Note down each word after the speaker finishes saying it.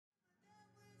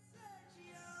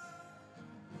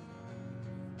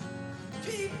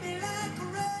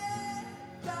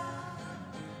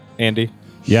Andy?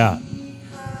 Yeah.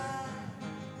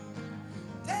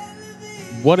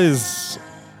 What is,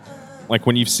 like,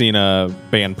 when you've seen a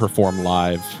band perform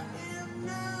live,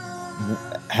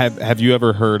 have you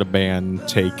ever heard a band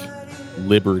take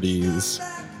liberties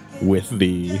with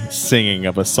the singing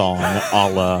of a song a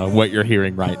la what you're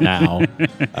hearing right now?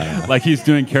 Like he's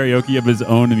doing karaoke of his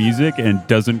own music and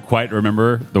doesn't quite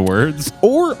remember the words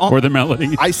Or the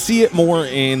melody. I see it more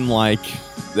in, like,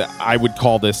 I would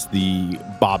call this the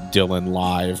Bob Dylan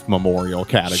live memorial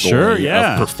category Sure,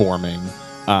 yeah. of performing.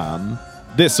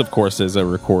 This, of course, is a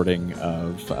recording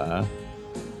of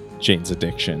Jane's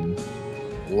Addiction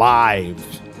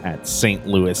live at St.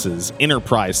 Louis's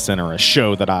Enterprise Center, a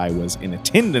show that I was in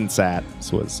attendance at.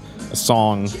 This was a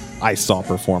song I saw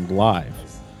performed live.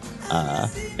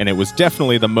 And it was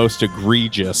definitely the most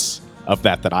egregious of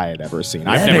that I had ever seen.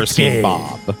 I've never seen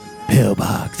Bob.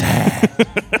 Pillbox hat.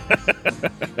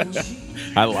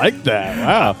 I like that.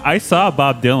 Wow. I saw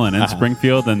Bob Dylan in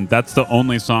Springfield, and that's the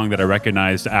only song that I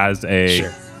recognized as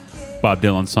a Bob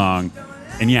Dylan song.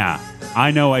 And yeah,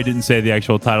 I know I didn't say the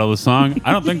actual title of the song.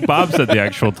 I don't think Bob said the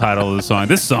actual title of the song.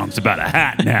 This song's about a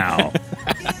hat now.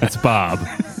 That's Bob.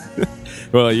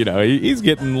 Well, you know, he's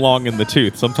getting long in the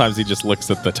tooth. Sometimes he just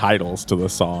looks at the titles to the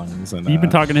songs. And You been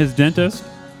talking to his dentist?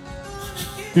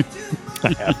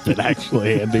 I have been,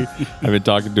 actually, Andy. I've been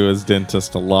talking to his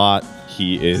dentist a lot.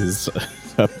 He is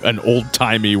an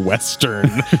old-timey Western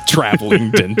traveling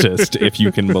dentist, if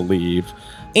you can believe.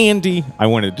 Andy, I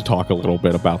wanted to talk a little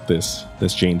bit about this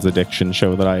Jane's Addiction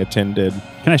show that I attended.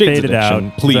 Can I Jane's fade it out?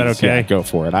 Addiction, please, Is that okay? yeah, go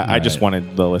for it. I just right.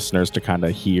 wanted the listeners to kind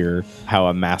of hear how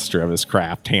a master of his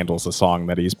craft handles a song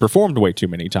that he's performed way too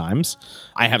many times.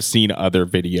 I have seen other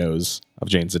videos of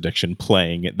Jane's Addiction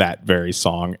playing that very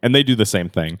song, and they do the same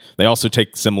thing. They also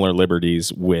take similar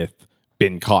liberties with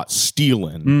Been Caught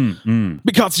Stealing. Been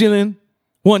caught stealing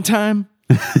one time,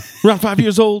 around 5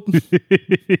 years old.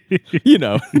 You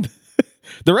know,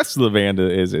 the rest of the band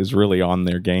is really on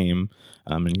their game,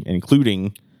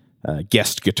 including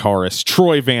guest guitarist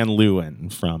Troy Van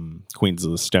Leeuwen from Queens of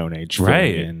the Stone Age,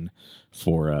 filling in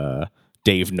for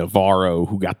Dave Navarro,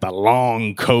 who got the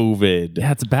long COVID.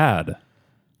 Yeah, it's bad.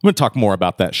 I'm going to talk more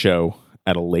about that show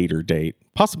at a later date,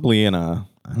 possibly in a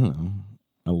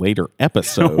later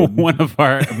episode. One of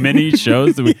our many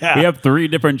shows. We have 3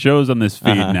 different shows on this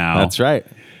feed now. That's right.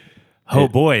 Oh,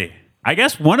 boy. I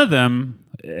guess one of them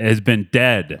has been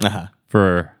dead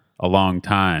for a long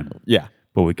time. Yeah,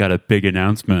 But we got a big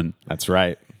announcement. that's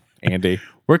right, Andy.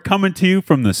 We're coming to you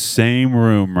from the same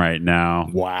room right now.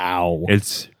 Wow.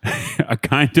 It's a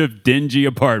kind of dingy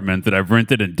apartment that I've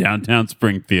rented in downtown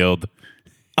Springfield.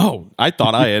 Oh, I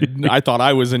thought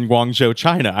I was in Guangzhou,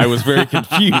 China. I was very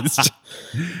confused.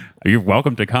 You're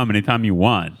welcome to come anytime you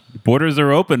want. Borders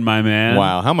are open, my man.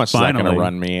 Wow, how much is that going to Finally.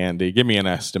 run me, Andy? Give me an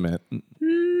estimate. I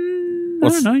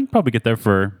don't know. You can probably get there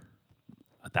for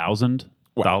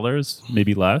 $1,000,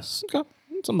 maybe less. Okay,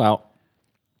 it's about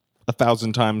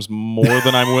 1,000 times more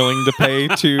than I'm willing to pay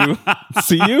to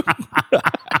see you.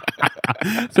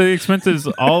 So the expense is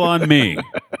all on me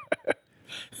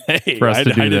Hey, for us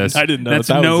to do this. I didn't know that's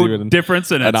that was no even difference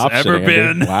than an it's option, ever Andy.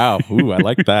 been. Wow. Ooh, I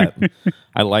like that.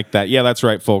 I like that. Yeah, that's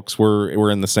right, folks.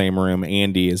 We're in the same room.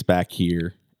 Andy is back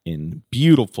here in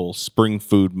beautiful Spring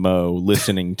Food Mo,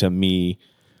 listening to me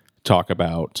talk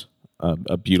about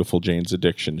a beautiful Jane's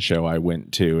Addiction show I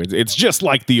went to. It's just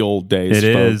like the old days,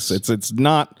 It folks. is. It's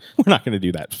not. We're not going to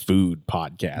do that food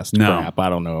podcast No. crap. I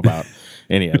don't know about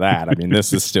any of that. I mean,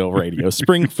 this is still Radio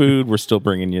Spring Food. We're still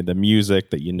bringing you the music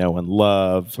that you know and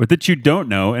love. Or that you don't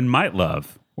know and might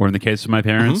love. Or in the case of my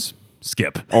parents,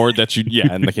 skip. Or that you,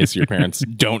 in the case of your parents,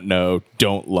 don't know,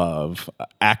 don't love,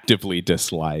 actively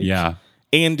dislike. Yeah.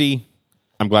 Andy,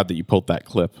 I'm glad that you pulled that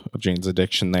clip of Jane's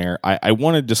Addiction there. I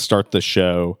wanted to start the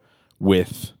show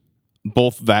with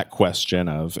both that question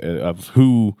of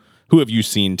who have you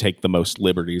seen take the most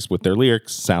liberties with their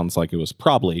lyrics? Sounds like it was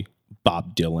probably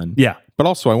Bob Dylan. Yeah. But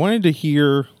also, I wanted to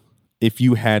hear if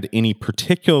you had any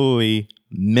particularly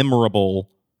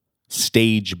memorable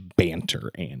stage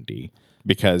banter, Andy,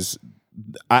 because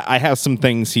I have some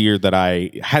things here that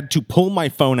I had to pull my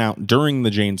phone out during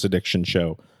the Jane's Addiction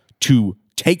show to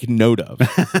take note of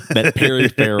that Perry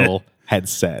Farrell had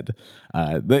said.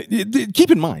 Keep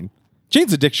in mind,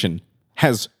 Jane's Addiction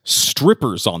has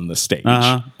strippers on the stage.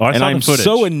 Oh, I and saw I'm the footage.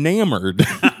 so enamored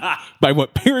by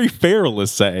what Perry Farrell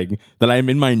is saying that I'm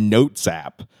in my notes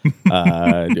app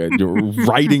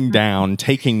writing down,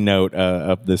 taking note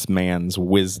of this man's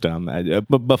wisdom.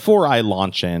 But before I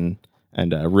launch in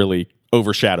and really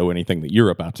overshadow anything that you're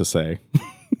about to say,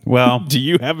 Well, do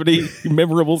you have any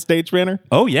memorable stage banner?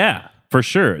 oh, yeah, for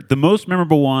sure. The most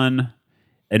memorable one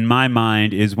in my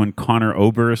mind is when Connor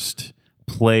Oberst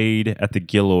played at the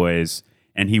Gilloys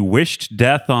and he wished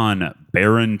death on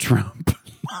Barron Trump.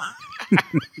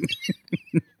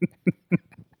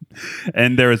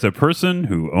 And there is a person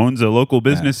who owns a local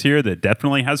business here that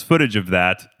definitely has footage of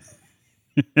that.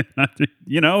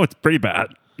 It's pretty bad.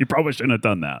 You probably shouldn't have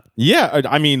done that. Yeah,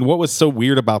 I mean, what was so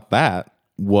weird about that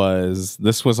was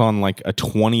this was on like a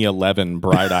 2011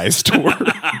 Bright Eyes tour.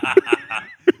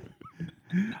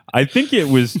 I think it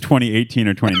was 2018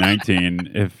 or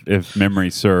 2019, if memory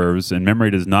serves, and memory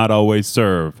does not always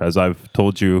serve, as I've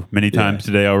told you many times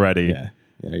today already. Yeah,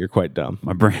 you're quite dumb.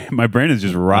 My brain is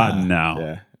just rotten now.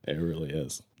 Yeah, it really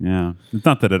is. Yeah, it's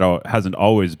not that it hasn't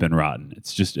always been rotten.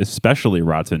 It's just especially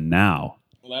rotten now.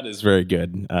 Well, that is very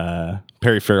good.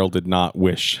 Perry Farrell did not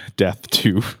wish death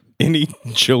to any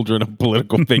children of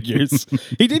political figures.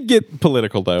 He did get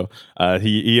political, though.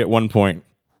 He at one point,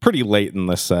 pretty late in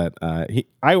the set,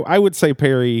 I would say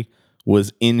Perry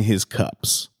was in his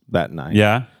cups that night.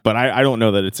 Yeah. But I don't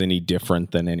know that it's any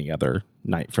different than any other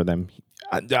night for them.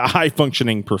 A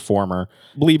high-functioning performer.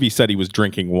 I believe he said he was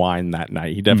drinking wine that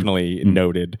night. He definitely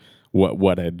noted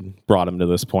what had brought him to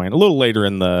this point. A little later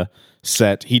in the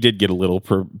set, he did get a little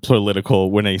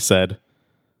political when he said,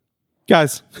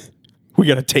 "Guys, we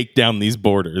got to take down these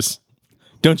borders.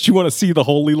 Don't you want to see the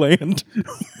Holy Land?"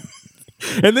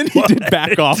 And then he did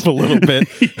back off a little bit.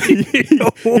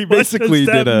 He basically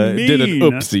did an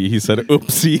oopsie. He said,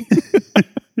 "Oopsie."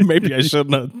 Maybe I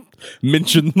shouldn't have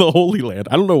mentioned the Holy Land.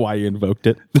 I don't know why he invoked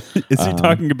it. Is he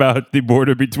talking about the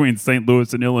border between St.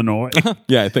 Louis and Illinois?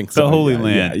 Yeah, I think so. The Holy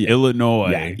Land,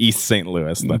 Illinois. Yeah, East St.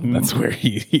 Louis. That's where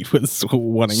he was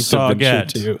wanting to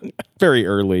venture to. Very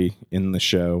early in the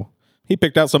show, he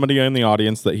picked out somebody in the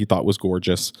audience that he thought was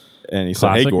gorgeous. And he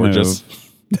said, "Hey, gorgeous."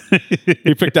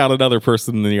 He picked out another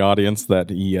person in the audience that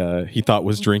he thought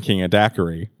was drinking a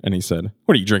daiquiri. And he said,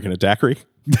 "What are you drinking, a daiquiri?"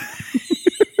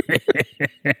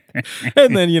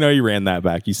 And then, he ran that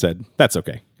back. He said, "That's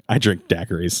okay. I drink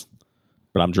daiquiris,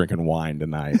 but I'm drinking wine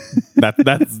tonight." That's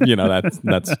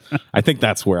I think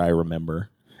that's where I remember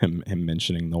him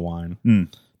mentioning the wine.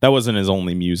 That wasn't his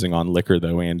only musing on liquor,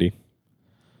 though, Andy.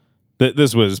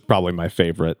 This was probably my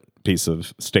favorite piece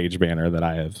of stage banner that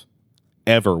I have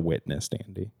ever witnessed,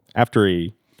 Andy. After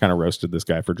he kind of roasted this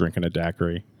guy for drinking a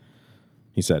daiquiri,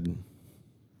 he said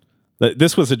that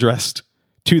this was addressed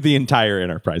to the entire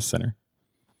Enterprise Center.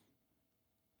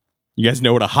 You guys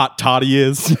know what a hot toddy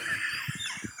is?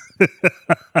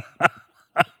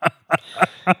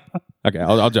 Okay,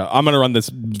 I'm going to run this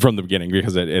from the beginning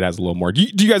because it has a little more. Do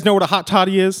you guys know what a hot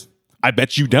toddy is? I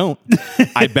bet you don't.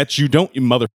 I bet you don't, you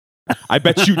mother. I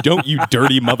bet you don't, you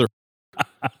dirty mother.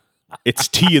 It's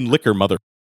tea and liquor, mother.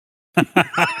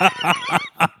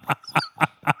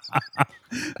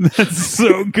 That's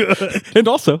so good. And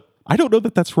also, I don't know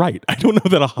that that's right. I don't know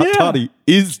that a hot toddy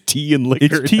is tea and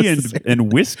liquor. It's tea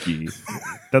and whiskey.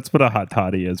 That's what a hot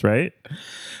toddy is, right?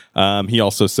 He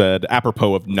also said,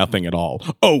 apropos of nothing at all,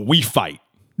 "Oh, we fight.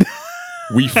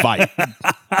 We fight."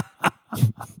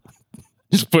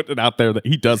 Just putting it out there that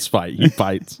he does fight. He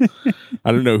fights.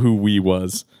 I don't know who we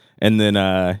was. And then,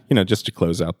 just to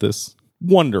close out this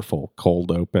wonderful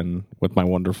cold open with my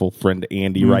wonderful friend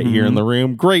Andy right here in the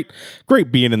room. Great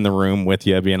being in the room with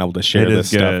you, being able to share this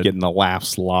stuff, getting the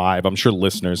laughs live. I'm sure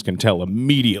listeners can tell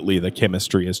immediately the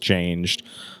chemistry has changed.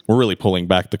 We're really pulling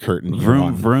back the curtain.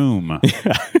 Vroom, vroom.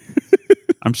 Yeah.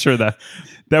 I'm sure that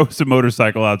was a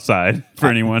motorcycle outside for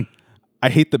anyone. I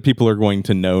hate that people are going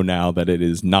to know now that it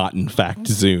is not, in fact,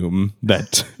 Zoom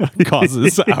that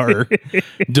causes our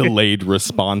delayed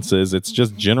responses. It's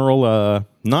just general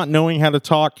not knowing how to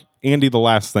talk. Andy, the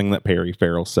last thing that Perry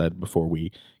Farrell said before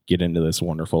we get into this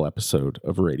wonderful episode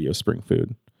of Radio Spring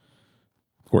Food,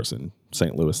 of course, in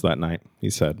St. Louis that night,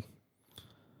 he said,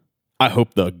 "I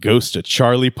hope the ghost of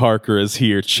Charlie Parker is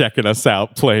here checking us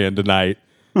out playing tonight."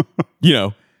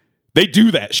 They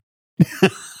do that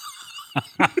shit.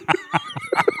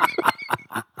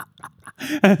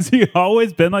 Has he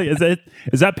always been like?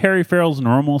 Is that Perry Farrell's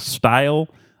normal style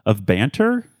of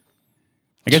banter?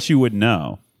 I guess you would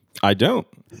know. I don't,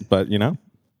 but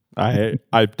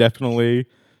I've definitely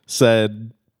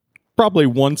said probably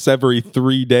once every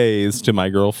 3 days to my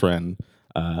girlfriend,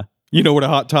 "You know what a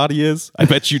hot toddy is? I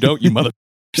bet you don't, you mother,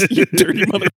 you dirty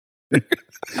mother."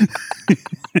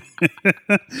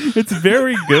 It's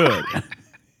very good.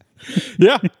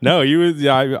 Yeah, no, he was.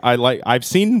 Yeah, I've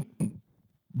seen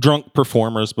drunk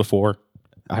performers before.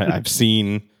 I've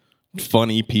seen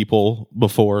funny people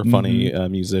before, funny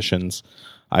musicians.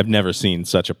 I've never seen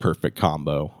such a perfect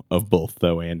combo of both,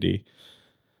 though, Andy.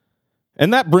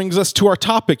 And that brings us to our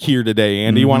topic here today,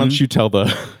 Andy. Why don't you tell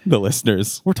the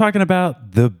listeners? We're talking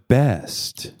about the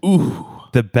best. Ooh.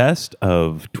 The best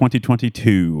of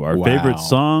 2022. Our Wow. favorite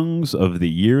songs of the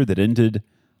year that ended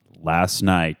last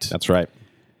night. That's right.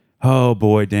 Oh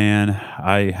boy, Dan,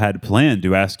 I had planned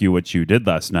to ask you what you did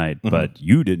last night, but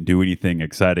you didn't do anything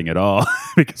exciting at all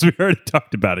because we already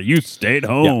talked about it. You stayed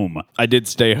home. I did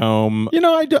stay home. You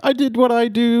know, I did what I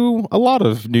do a lot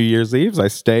of New Year's Eves. I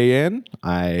stay in.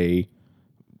 I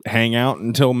hang out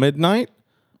until midnight.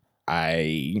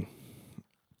 I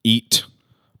eat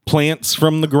plants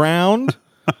from the ground.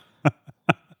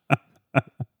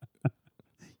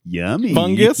 Yummy.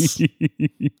 Fungus.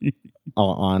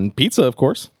 On pizza, of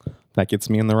course. That gets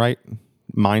me in the right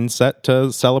mindset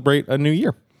to celebrate a new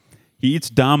year. He eats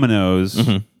Domino's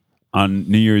on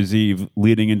New Year's Eve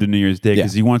leading into New Year's Day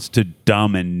because he wants to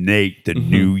dominate the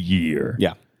new year.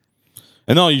 Yeah.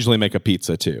 And I'll usually make a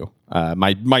pizza too.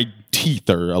 My teeth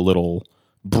are a little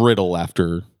brittle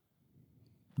after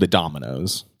the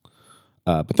Domino's.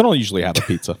 But then I'll usually have a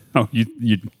pizza. Oh,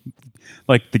 you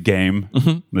like the game,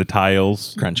 the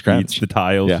tiles. Crunch, He crunch. eats the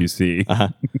tiles Yeah. you see.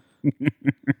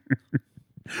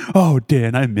 Oh,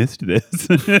 Dan, I missed this.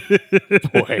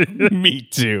 Boy, me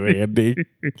too, Andy.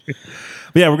 But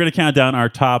yeah, we're going to count down our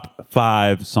top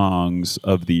 5 songs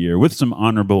of the year with some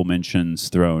honorable mentions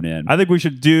thrown in. I think we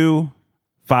should do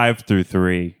 5 through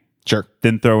 3, Sure.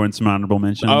 then throw in some honorable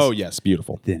mentions. Oh, yes.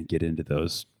 Beautiful. Then get into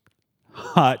those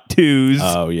hot 2s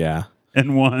Oh, yeah. and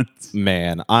 1s.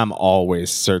 Man, I'm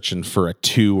always searching for a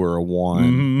 2 or a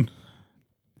 1.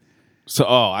 So,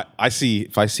 I see,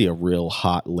 if I see a real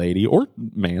hot lady or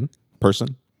man,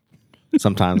 person,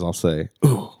 sometimes I'll say,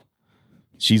 ooh,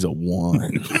 she's a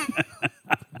 1.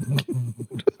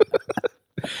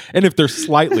 And if they're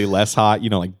slightly less hot, you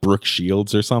know, like Brooke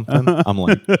Shields or something, I'm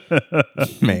like,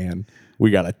 man,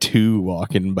 we got a 2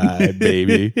 walking by,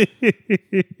 baby.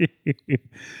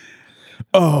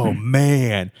 Oh,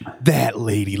 man, that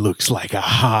lady looks like a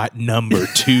hot number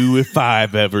 2 if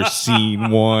I've ever seen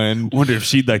one. Wonder if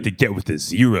she'd like to get with a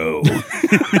 0.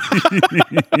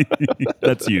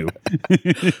 That's you.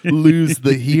 Lose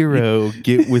the hero,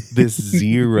 get with this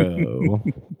 0.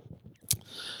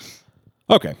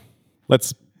 Okay,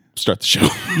 let's start the show.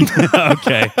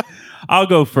 Okay. I'll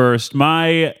go first.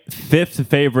 My 5th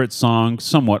favorite song,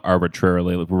 somewhat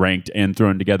arbitrarily ranked and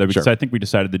thrown together because Sure. I think we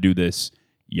decided to do this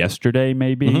yesterday,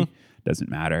 maybe. Doesn't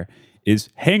matter. Is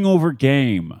Hangover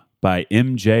Game by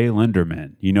MJ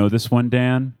Linderman. You know this one,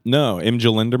 Dan? No, MJ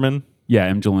Linderman.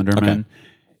 Yeah, MJ Linderman. Okay.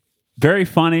 Very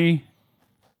funny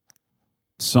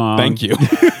song. Thank you.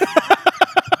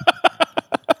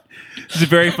 It's a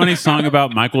very funny song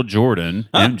about Michael Jordan,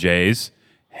 MJ's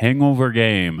Hangover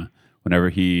Game. Whenever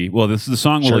this is the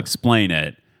song will Sure. explain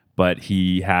it, but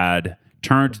he had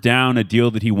turned down a deal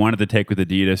that he wanted to take with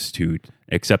Adidas to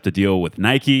accept a deal with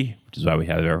Nike, which is why we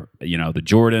have the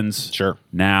Jordans. Sure.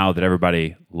 Now that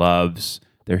everybody loves,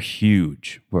 they're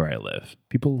huge where I live.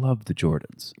 People love the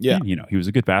Jordans. Yeah. And, he was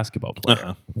a good basketball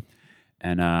player.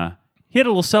 And he had a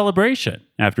little celebration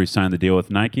after he signed the deal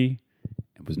with Nike.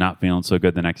 And was not feeling so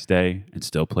good the next day and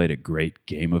still played a great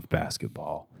game of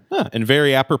basketball. And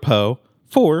very apropos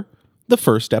for the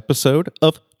first episode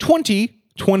of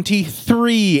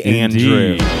 2023,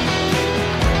 Andrew. Indeed.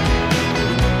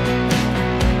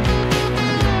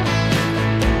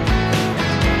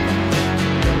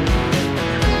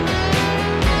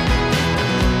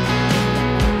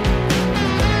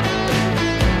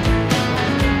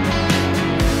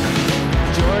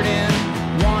 Jordan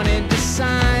wanted to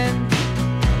sign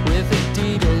with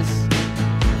Adidas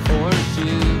for a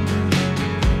shoe,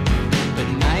 but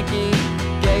Nike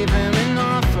gave him an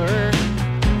offer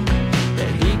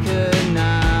that he could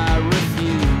not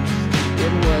refuse.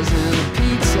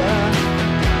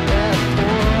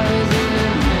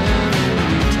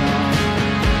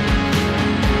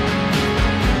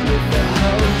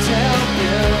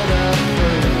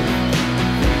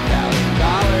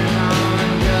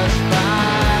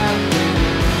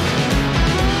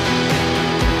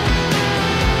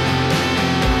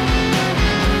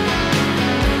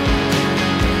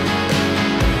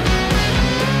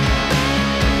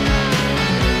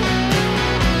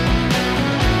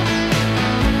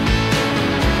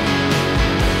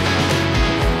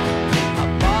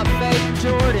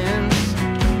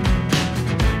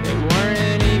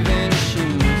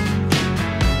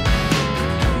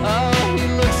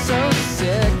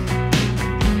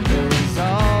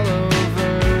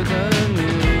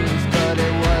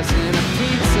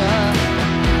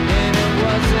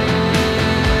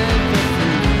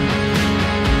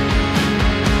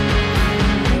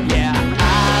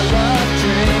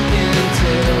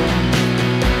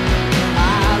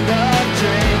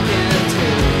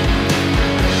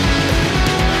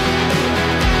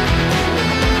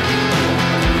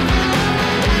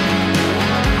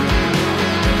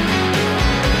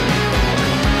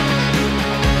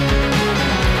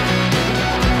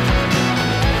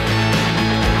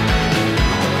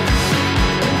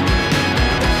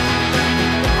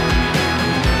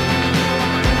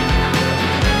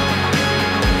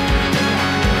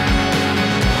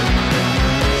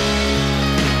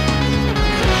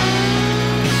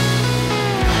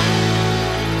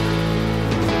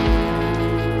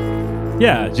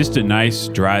 Yeah, just a nice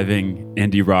driving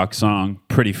indie rock song,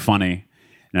 pretty funny.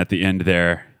 And at the end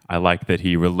there, I like that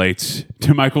he relates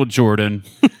to Michael Jordan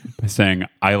by saying,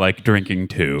 I like drinking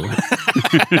too. I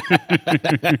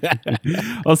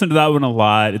listen to that one a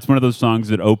lot. It's one of those songs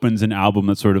that opens an album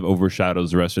that sort of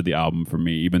overshadows the rest of the album for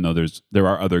me, even though there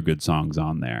are other good songs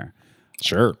on there.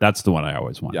 Sure. That's the one I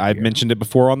always want. I've mentioned it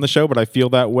before on the show, but I feel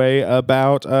that way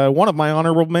about one of my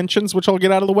honorable mentions, which I'll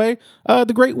get out of the way,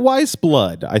 The Great Wise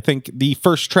Blood. I think the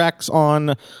first tracks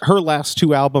on her last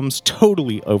two albums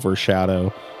totally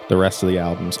overshadow the rest of the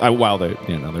albums. While they're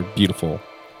beautiful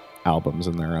albums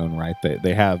in their own right,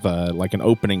 they have like an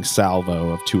opening salvo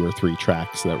of 2 or 3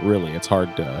 tracks that really it's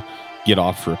hard to get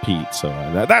off repeat. So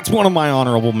that's one of my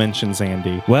honorable mentions,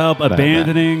 Andy. Well,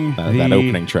 abandoning that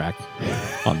opening track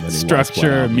on the new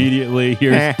structure immediately.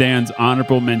 Here's Dan's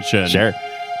honorable mention. Sure.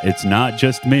 It's Not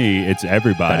Just Me, It's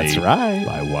Everybody. That's right.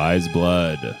 By Wise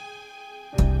Blood.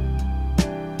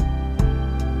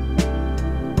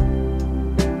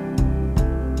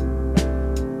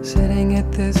 Sitting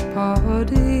at this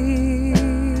party,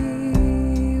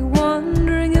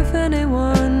 wondering if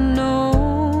anyone knows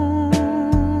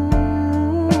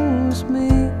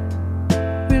me,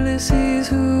 really sees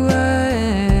who I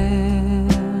am.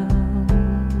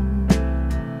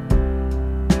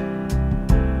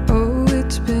 Oh,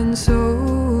 it's been so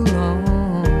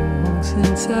long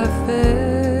since I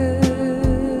felt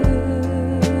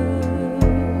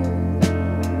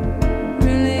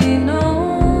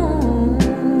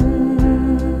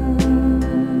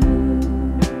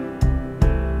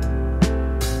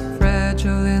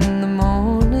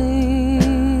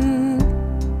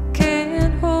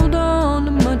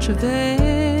of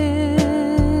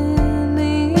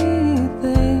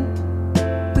anything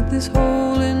with this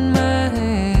hole in my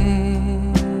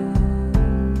hand.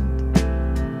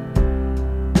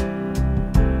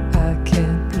 I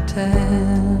can't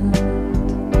pretend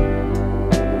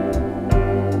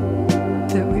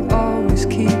that we always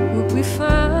keep what we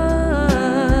find.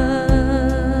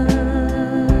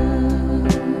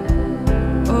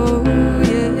 Oh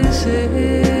yes,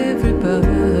 everybody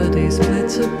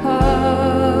splits apart.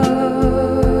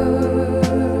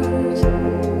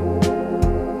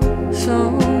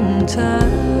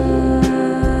 Sometimes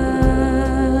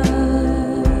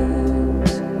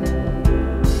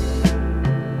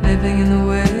living in the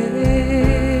way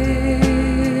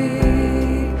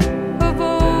of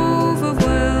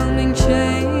overwhelming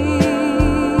changes,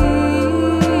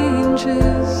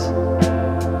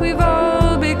 we've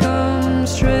all become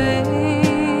strangers,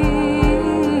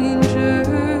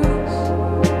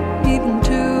 even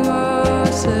to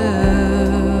ourselves.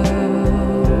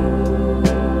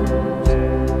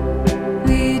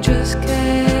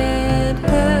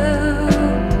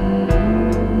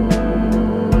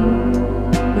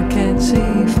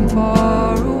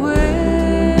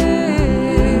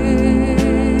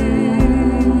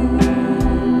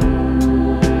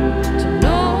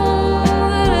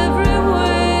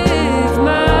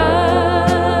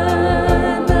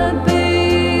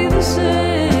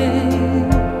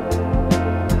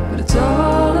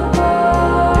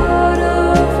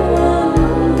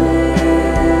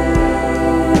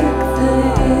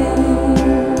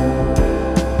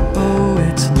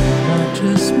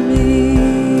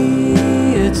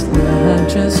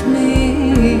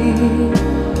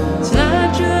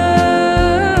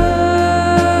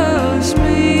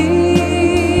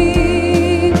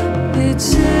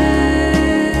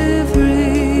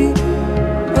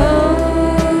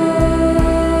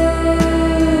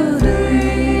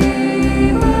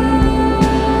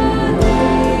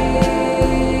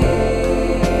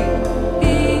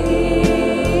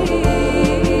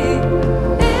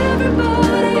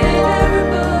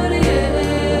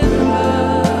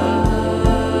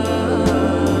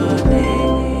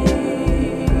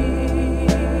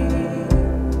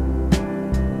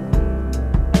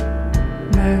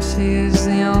 Mercy is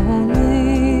the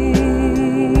only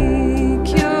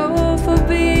cure for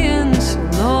being so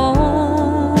lonely.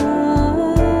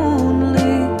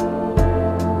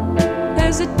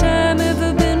 Has the time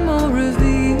ever been more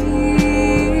revealing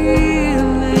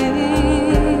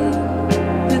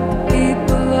that the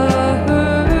people are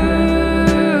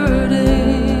hurting?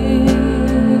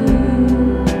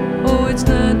 Oh, it's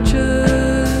not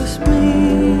just me.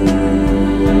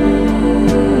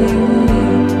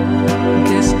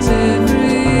 Guess it's everybody.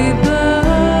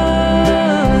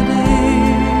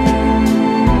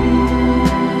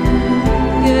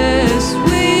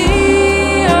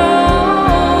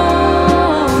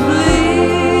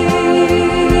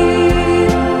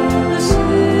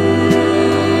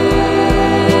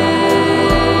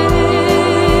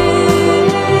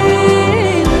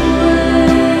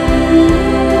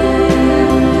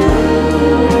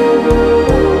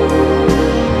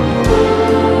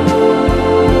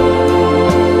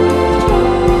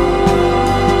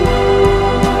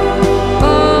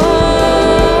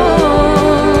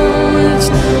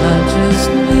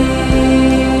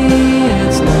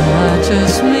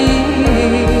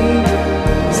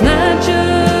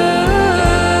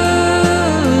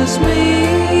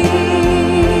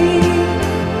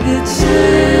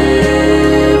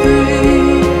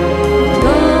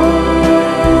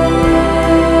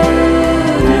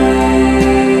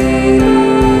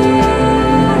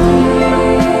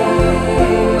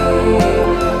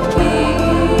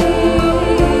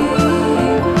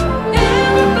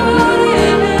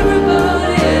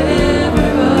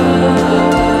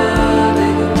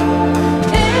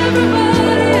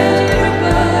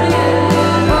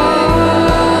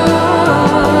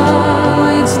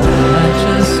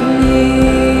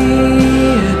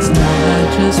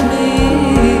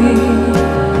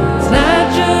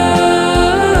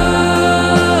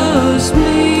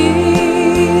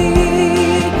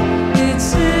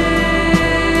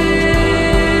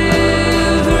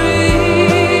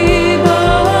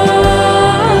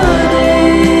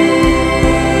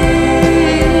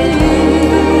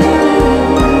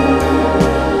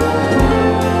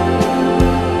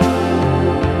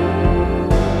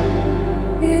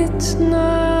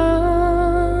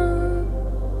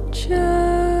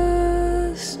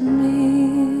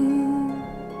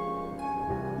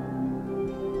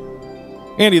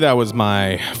 Andy, that was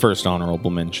my first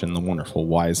honorable mention, the wonderful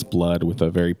Wise Blood, with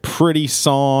a very pretty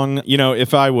song. You know,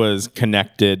 if I was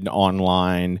connected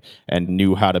online and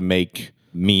knew how to make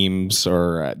memes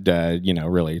or,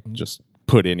 really just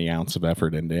put any ounce of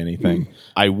effort into anything,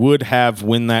 I would have,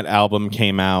 when that album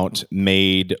came out,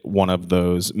 made one of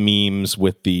those memes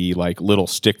with the like little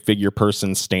stick figure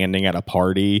person standing at a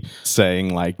party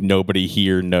saying like, nobody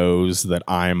here knows that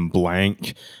I'm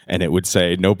blank, and it would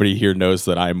say, nobody here knows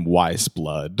that I'm Wise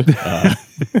Blood,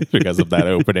 because of that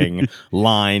opening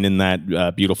line in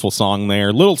that beautiful song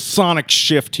there. Little sonic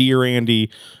shift here,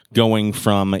 Andy, going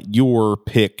from your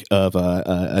pick of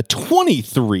a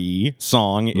 23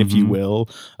 song, if you will,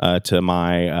 to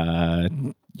my,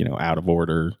 out of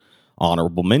order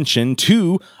honorable mention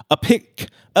to a pick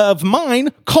of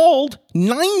mine called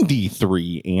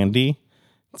 93, Andy.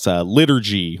 It's a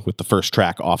Liturgy with the first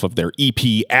track off of their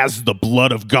EP, As the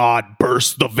Blood of God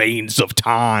Bursts the Veins of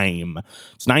Time.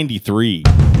 It's 93.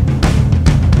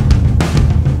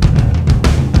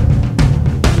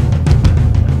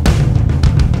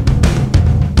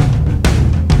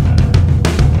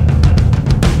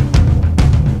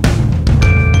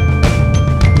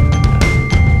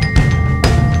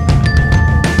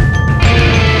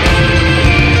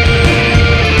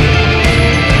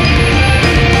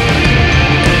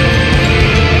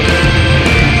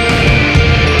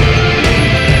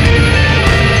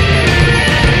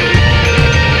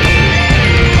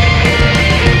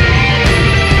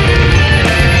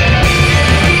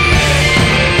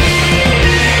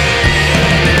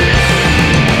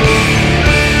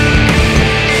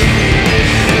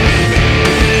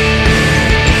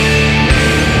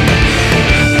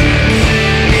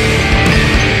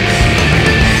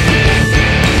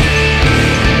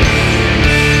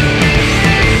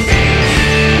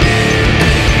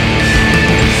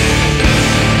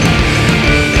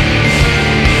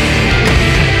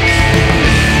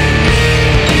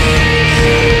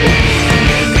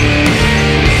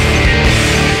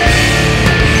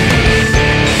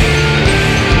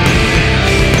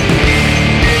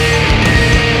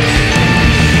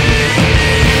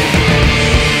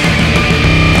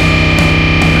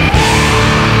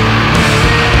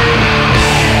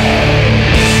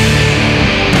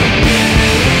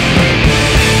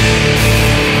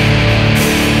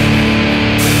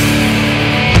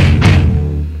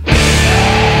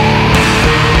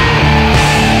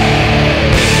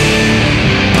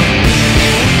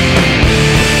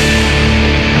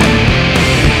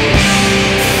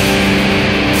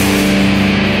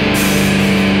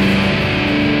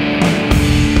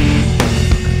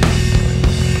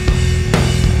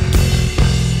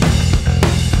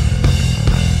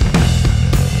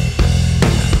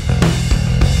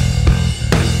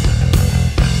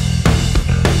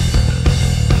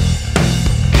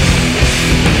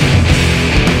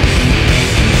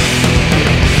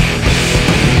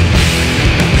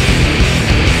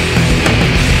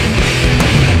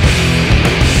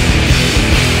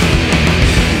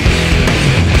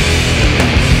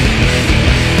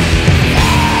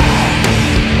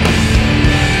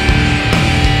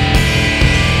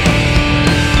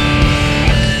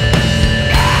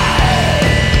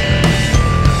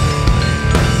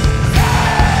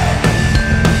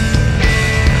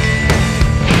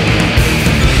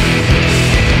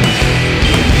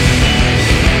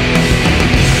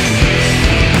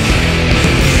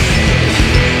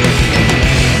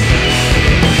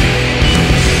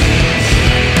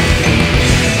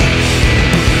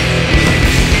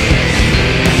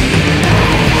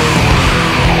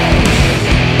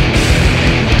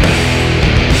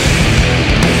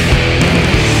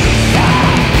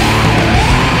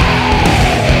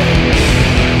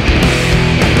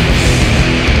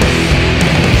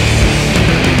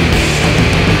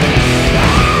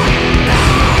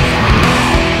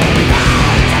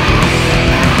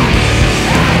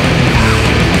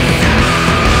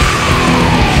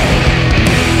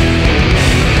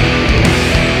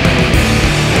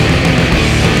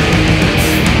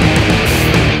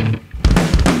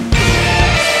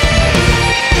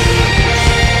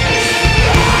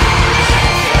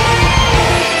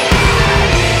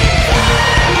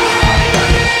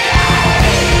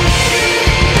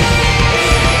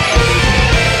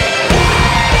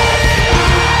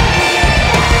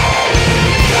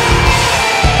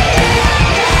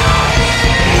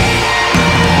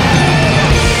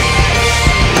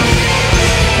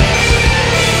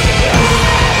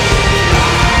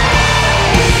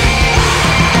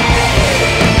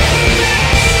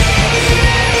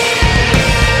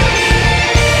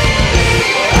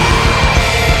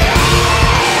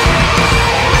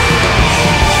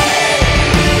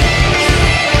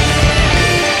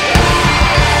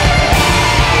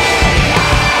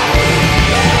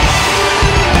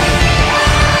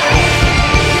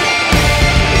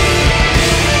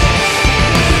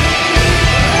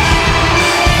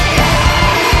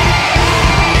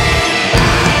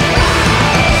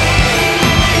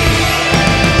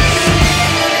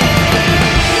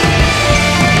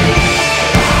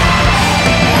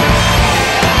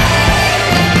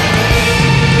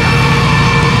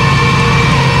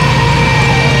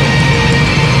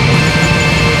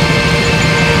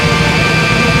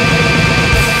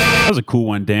 a cool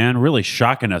one, Dan. Really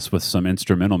shocking us with some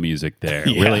instrumental music there.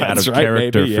 Yeah, really out of that's right,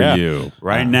 character baby, for yeah. you.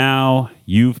 Right now,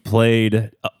 you've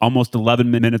played almost 11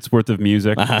 minutes worth of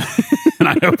music. And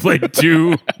I have played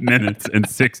 2 minutes and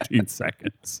 16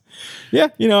 seconds. Yeah,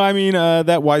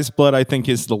 that Wise Blood, I think,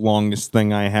 is the longest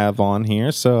thing I have on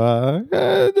here. So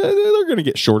they're going to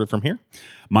get shorter from here.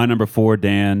 My number 4,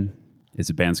 Dan, is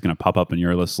a band's going to pop up on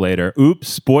your list later. Oops,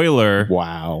 spoiler.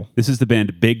 Wow. This is the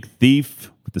band Big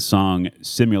Thief with the song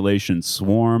Simulation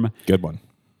Swarm. Good one.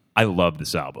 I love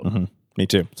this album. Mm-hmm. Me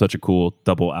too. Such a cool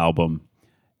double album.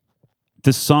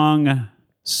 The song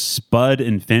Spud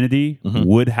Infinity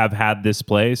would have had this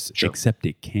place, except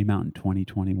it came out in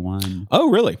 2021. Oh,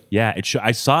 really? Yeah,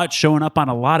 I saw it showing up on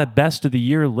a lot of best of the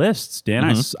year lists, Dan.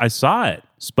 I saw it.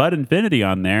 Spud Infinity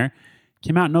on there.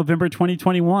 Came out in November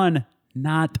 2021.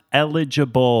 Not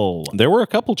eligible. There were a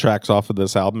couple tracks off of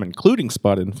this album, including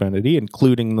Spud Infinity,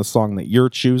 including the song that you're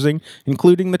choosing,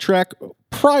 including the track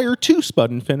prior to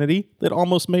Spud Infinity that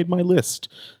almost made my list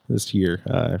this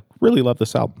year. Really love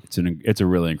this album. It's a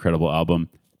really incredible album.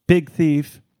 Big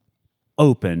Thief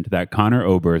opened that Conor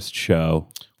Oberst show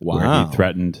where Wow. he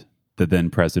threatened the then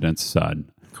president's son.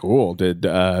 Cool. Did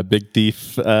Big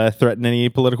Thief threaten any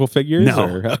political figures? No.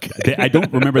 Or? Okay. I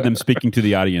don't remember them speaking to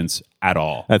the audience at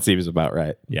all. That seems about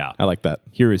right. Yeah. I like that.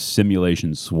 Here is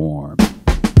Simulation Swarm.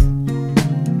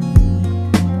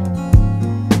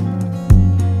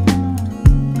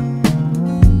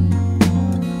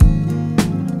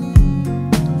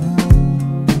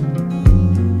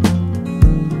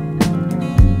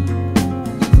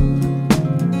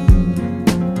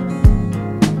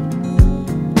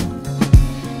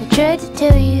 Tried to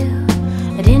tell you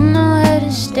I didn't know how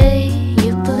to stay.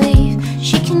 You believe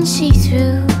she can see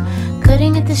through,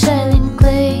 cutting at the silent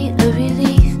clay. A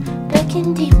relief back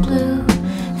in deep blue,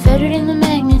 fettered in the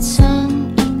magnet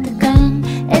sun. Eat the gun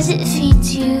as it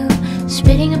feeds you,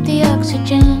 spitting up the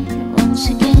oxygen once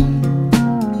again.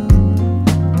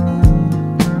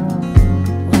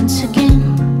 Once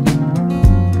again.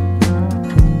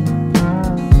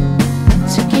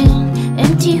 Once again.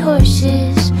 Empty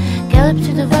horses gallop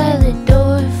through the violet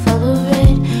door, follow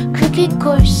red, crooked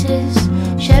courses,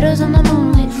 shadows on the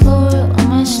moonlit floor. All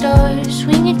my stars,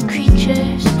 winged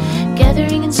creatures,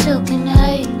 gathering in silken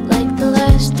height like the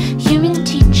last human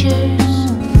teachers.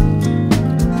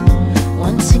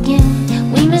 Once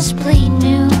again, we must bleed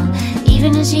new,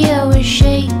 even as the hours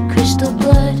shake. Crystal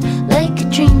blood, like a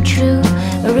dream true,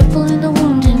 a ripple in the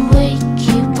wound and wake.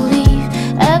 You believe,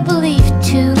 I believe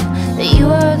too, that you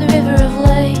are the river of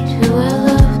light, who I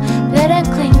love, that I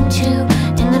cling to,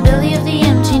 in the belly of the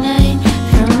empty night.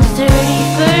 From the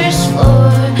 31st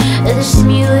floor of the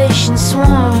simulation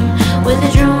swarm, where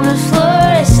the drone of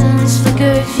fluorescence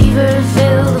flicker, fever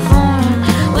fill the form.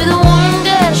 With a warm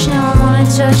dash, now I wanna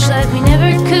touch like we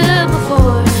never could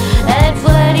before. I'd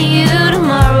fly to you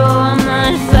tomorrow, I'm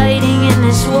not fighting in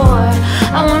this war.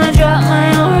 I wanna drop my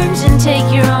arms and take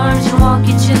your arms and walk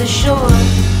you to the shore.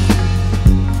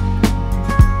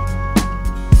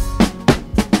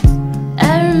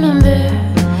 I remember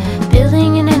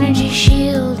building an energy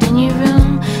shield in your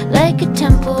room, like a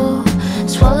temple,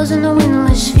 swallows in the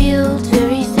windless field,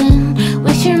 very thin,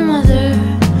 with your mother,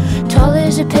 tall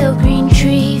as a pale green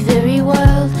tree, very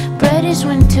wild, bright as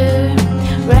winter,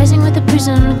 rising with a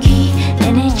prism key,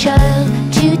 and a child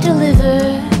to deliver,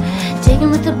 taken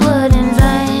with the blood and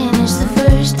vine, is the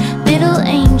first little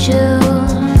angel.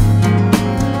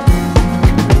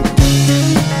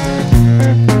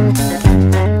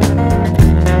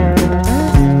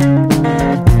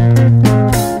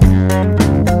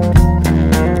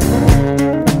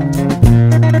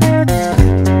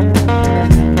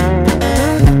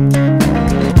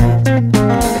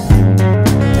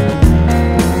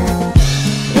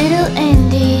 Little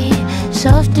Andy,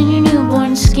 soft in your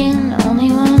newborn skin,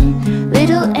 only one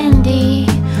little Andy.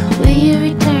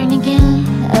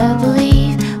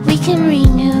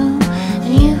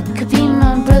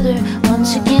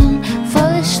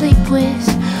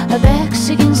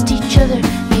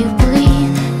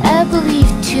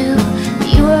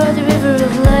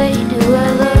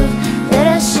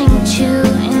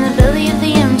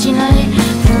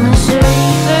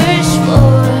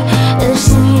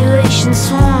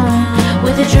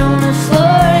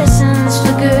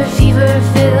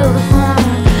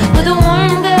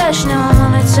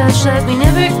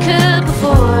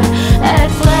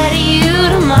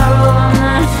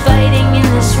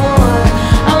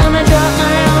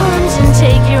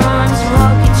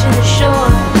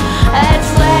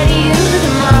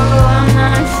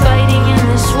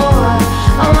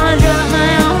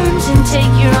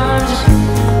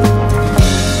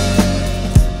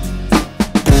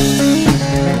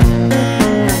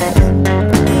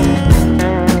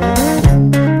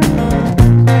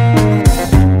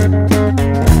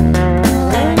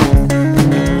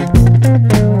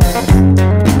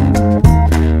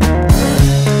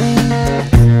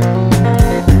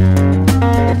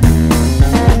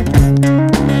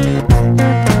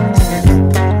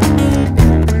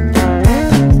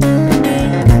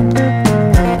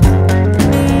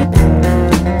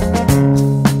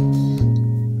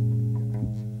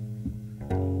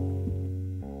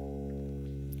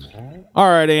 All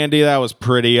right, Andy, that was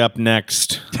pretty. Up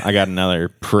next, I got another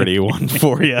pretty one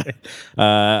for you. With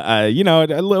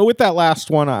that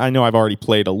last one, I know I've already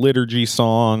played a liturgy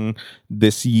song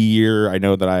this year. I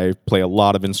know that I play a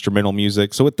lot of instrumental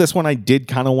music. So with this one, I did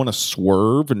kind of want to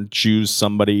swerve and choose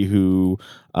somebody who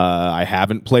I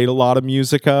haven't played a lot of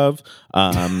music of.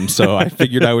 So I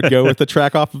figured I would go with the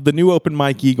track off of the new Open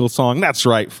Mike Eagle song. That's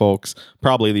right, folks.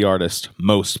 Probably the artist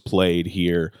most played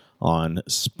here on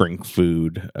Spring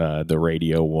Food, the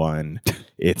radio one.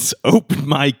 It's Open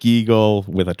Mike Eagle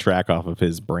with a track off of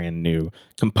his brand new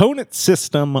Component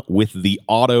System with the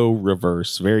Auto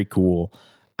Reverse. Very cool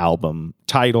album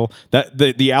title. That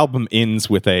the album ends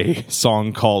with a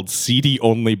song called CD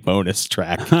Only Bonus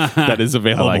Track that is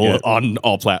available on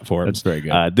all platforms. That's very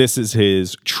good. This is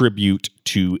his tribute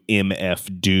to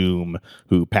MF Doom,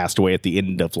 who passed away at the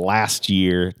end of last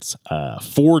year. It's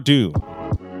For Doom.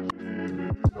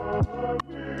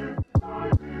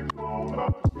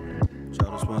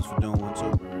 This one's for doing 1,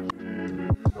 2.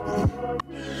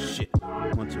 Shit.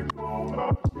 1, 2.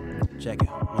 Check it.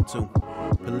 1, 2.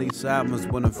 Police albums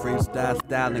when I'm freestyle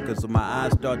styling, cause my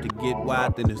eyes start to get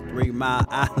wide, then it's 3 Mile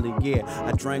Island. Yeah,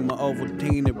 I drank my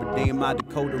Ovaltine and redeemed my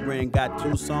decoder ring. Got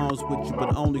 2 songs with you,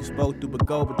 but only spoke through a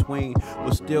go-between.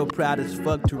 Was still proud as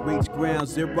fuck to reach ground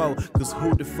zero, cause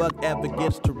who the fuck ever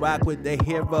gets to rock with their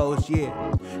heroes? Yeah,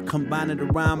 combining the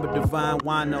rhyme with divine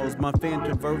winos. My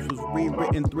phantom verse was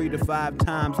rewritten 3 to 5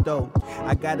 times though.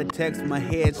 I got a text, my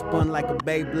head spun like a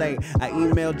Beyblade. I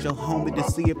emailed your homie to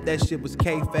see if that shit was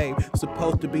kayfabe.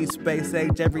 Supposed to be space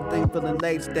age, everything feeling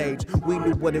late stage. We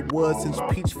knew what it was since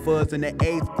Peach Fuzz in the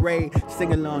 8th grade.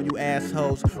 Sing along, you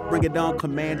assholes. Bring it on,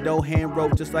 commando. Hand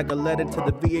wrote just like a letter to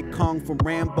the Viet Cong from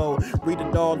Rambo. Read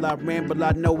it all, I ramble,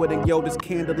 I know it. And yo, this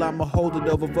candle, I'm a holder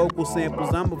over vocal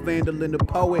samples. I'm a vandal and a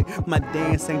poet. My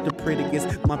dance ain't the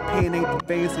prettiest. My pen ain't the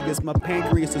fanciest. My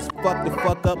pancreas is fucked the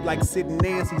fuck up like Sid and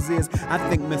Nancy's is. I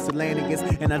think miscellaneous,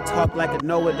 and I talk like a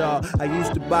know-it-all. I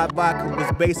used to buy vodka,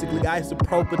 was basically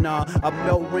isopropanol. A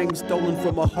melt ring stolen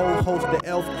from a whole host of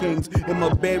elf kings. In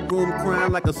my bedroom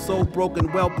crying like a soul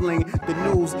broken whelpling. The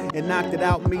news, and knocked it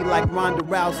out me like Ronda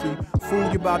Rousey.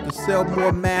 Fool, you about to sell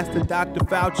more masks than Dr.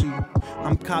 Fauci.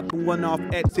 I'm copping one off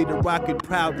Etsy to rock it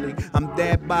proudly. I'm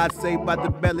dad bod saved by the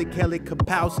belly Kelly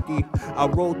Kapowski. I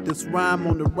wrote this rhyme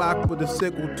on the rock with a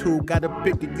sickle too. Got a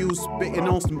pic of you spitting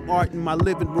on some art in my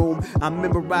living room. I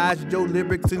memorized your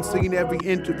lyrics and seen every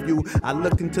interview. I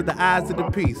looked into the eyes of the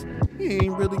piece. He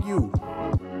ain't really you.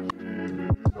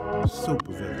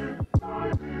 Super villain.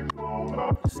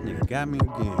 This nigga got me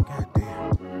again,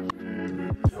 goddamn.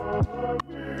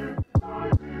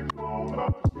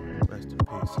 Rest in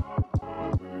peace.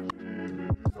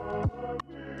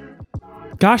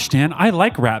 Gosh, Dan, I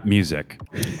like rap music.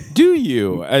 Do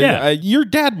you? Yeah. Your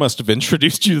dad must have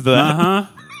introduced you to that. Uh-huh.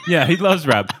 Yeah, he loves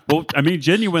rap. Well, I mean,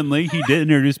 genuinely, he did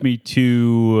introduce me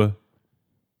to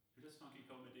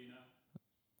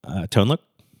Tone Loc?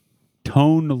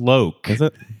 Tone Loc. Is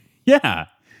it? Yeah,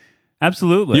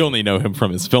 absolutely. You only know him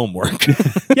from his film work.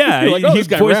 Yeah, You're like, oh, he this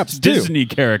guy voiced raps too. Disney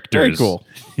characters. Very cool.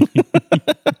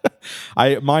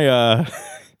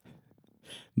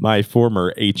 My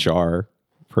former HR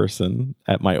person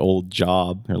at my old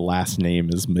job, her last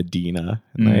name is Medina.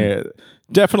 And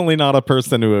definitely not a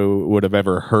person who would have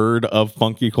ever heard of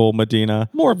Funky Cole Medina.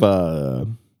 More of a,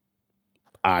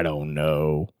 I don't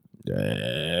know,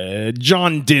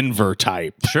 John Denver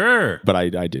type. Sure. But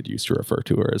I did used to refer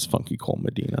to her as Funky Cole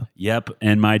Medina. Yep,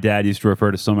 and my dad used to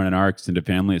refer to someone in our extended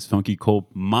family as Funky Cole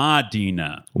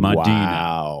Madina.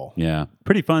 Wow. Yeah,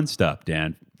 pretty fun stuff,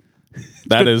 Dan.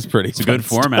 That is pretty It's a good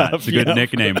format. It's a good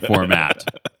nickname format.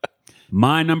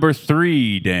 My number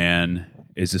 3, Dan,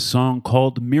 is a song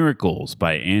called Miracles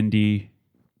by Andy.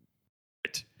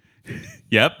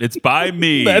 Yep, it's by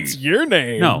me. That's your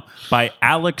name. No, by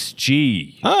Alex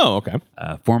G. Oh, okay.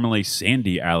 Formerly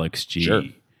Sandy Alex G. Sure.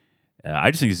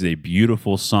 I just think this is a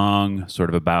beautiful song, sort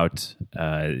of about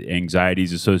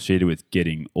anxieties associated with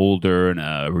getting older and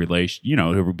a relation,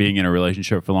 being in a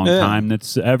relationship for a long time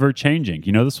that's ever changing.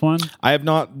 You know this one? I have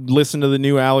not listened to the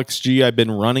new Alex G. I've been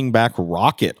running back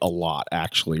Rocket a lot,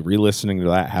 actually. Re-listening to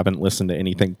that. Haven't listened to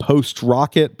anything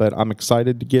post-Rocket, but I'm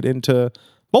excited to get into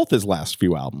both his last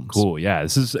few albums. Cool, yeah.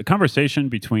 This is a conversation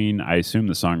between, I assume,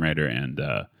 the songwriter and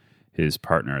his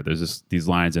partner. There's these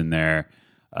lines in there.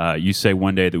 You say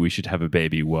one day that we should have a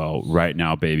baby. Well, right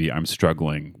now, baby, I'm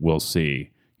struggling. We'll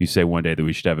see. You say one day that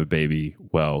we should have a baby.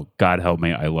 Well, God help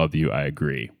me. I love you. I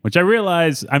agree. Which I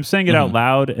realize I'm saying it out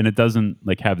loud and it doesn't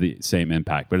have the same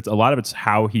impact, but a lot of it's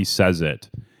how he says it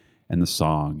in the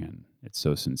song, and it's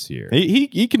so sincere. He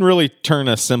can really turn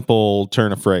a simple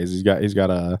turn of phrase. He's got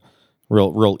a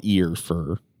real ear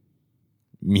for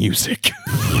music.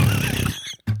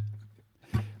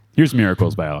 Here's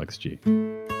Miracles by Alex G.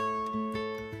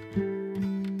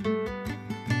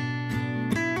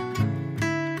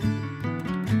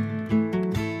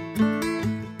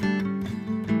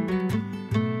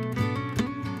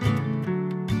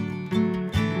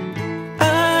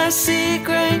 I see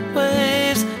great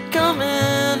waves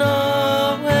coming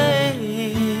our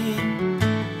way.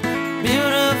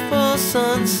 Beautiful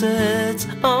sunsets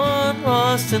on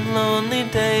lost and lonely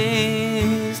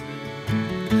days.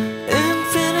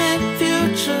 Infinite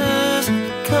futures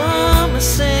come a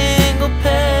single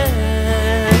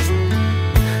past.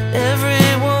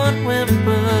 Everyone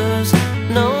whimpers,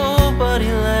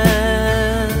 nobody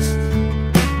lasts.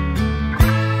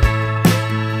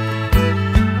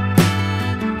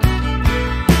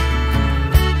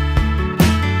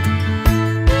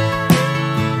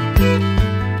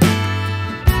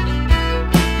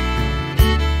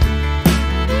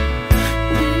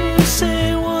 We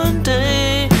say one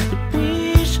day that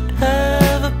we should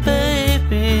have a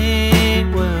baby.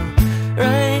 Well,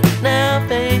 right now,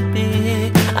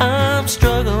 baby, I'm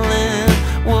struggling.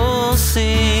 We'll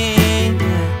see.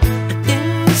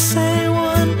 You say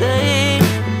one day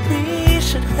that we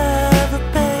should have a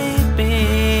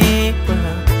baby.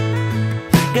 Well,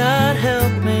 God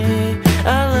help me,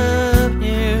 I love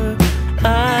you,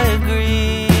 I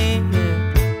agree.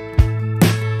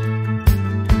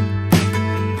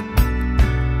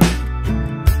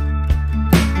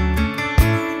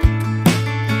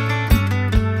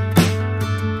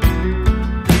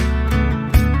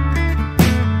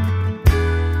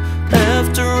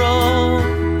 After all,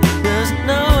 there's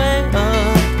no way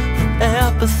up from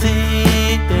apathy.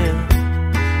 Yeah.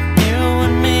 You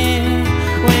and me,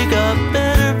 we got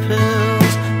better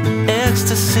pills than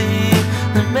ecstasy,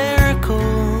 than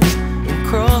miracles and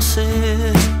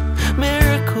crosses,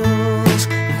 miracles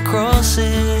and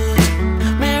crosses,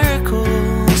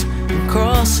 miracles and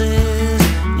crosses.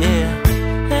 Yeah.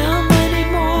 How many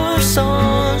more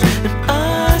songs am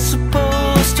I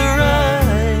supposed to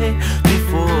write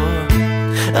before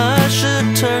I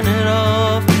should turn it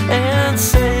off and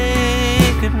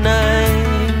say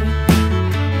goodnight?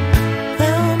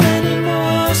 How many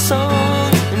more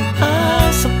songs am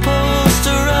I supposed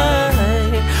to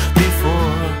write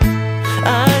before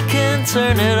I can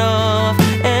turn it off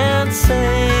and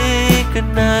say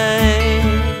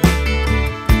goodnight?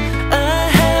 I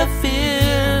have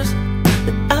fears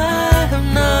that I have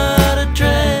not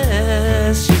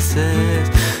addressed. She says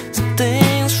some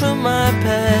things from my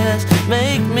past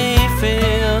make me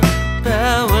feel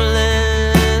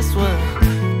powerless. Well,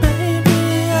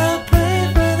 maybe I'll pray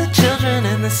for the children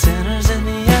and the sinners and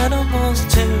the animals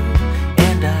too.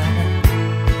 And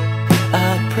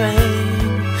I pray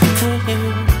for you.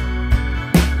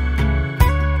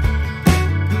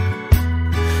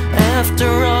 After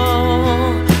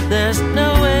all, there's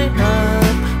no way up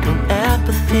from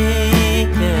apathy.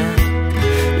 Yeah.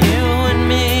 You and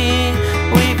me,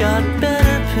 we got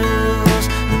better pills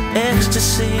than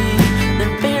ecstasy,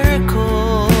 than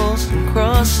miracles and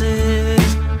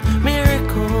crosses,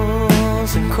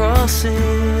 miracles and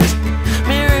crosses,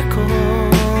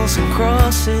 miracles and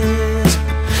crosses,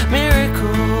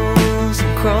 miracles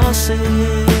and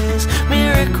crosses,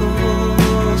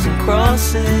 miracles and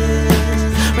crosses,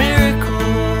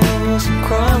 miracles and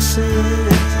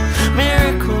crosses,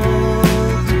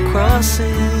 miracles and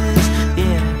crosses.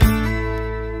 Yeah.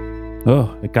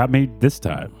 Oh, it got me this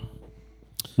time.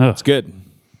 Oh, It's good.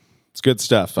 It's good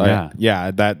stuff.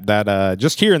 Yeah. That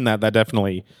just hearing that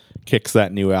definitely kicks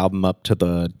that new album up to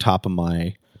the top of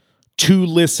my to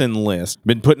listen list.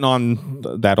 Been putting on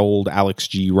that old Alex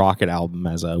G Rocket album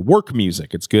as a work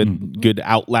music. It's good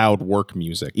out loud work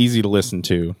music. Easy to listen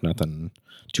to, nothing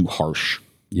too harsh.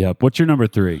 Yep. What's your number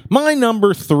 3? My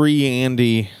number 3,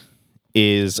 Andy,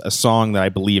 is a song that I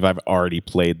believe I've already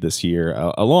played this year.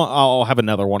 I'll have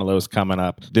another one of those coming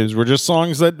up. These were just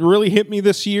songs that really hit me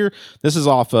this year. This is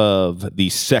off of the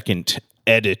second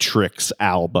Editrix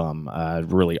album,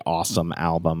 really awesome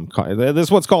album. This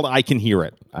one's called I Can Hear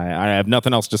It. I have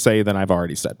nothing else to say than I've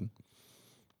already said.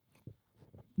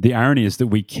 The irony is that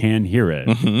we can hear it.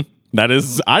 Mm-hmm. That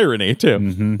is irony, too.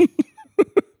 Mm-hmm.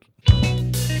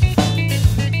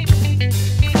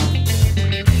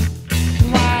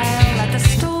 While at the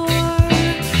store,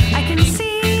 I can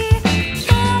see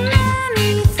so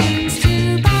many things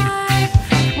to buy.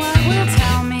 What will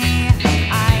tell me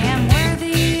I am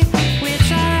worthy?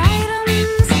 Which are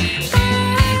items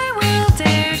I will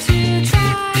dare to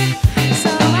try? So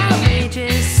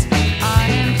outrageous,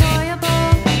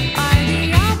 unemployable are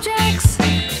the objects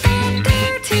that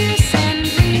dare to send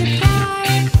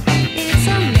reply.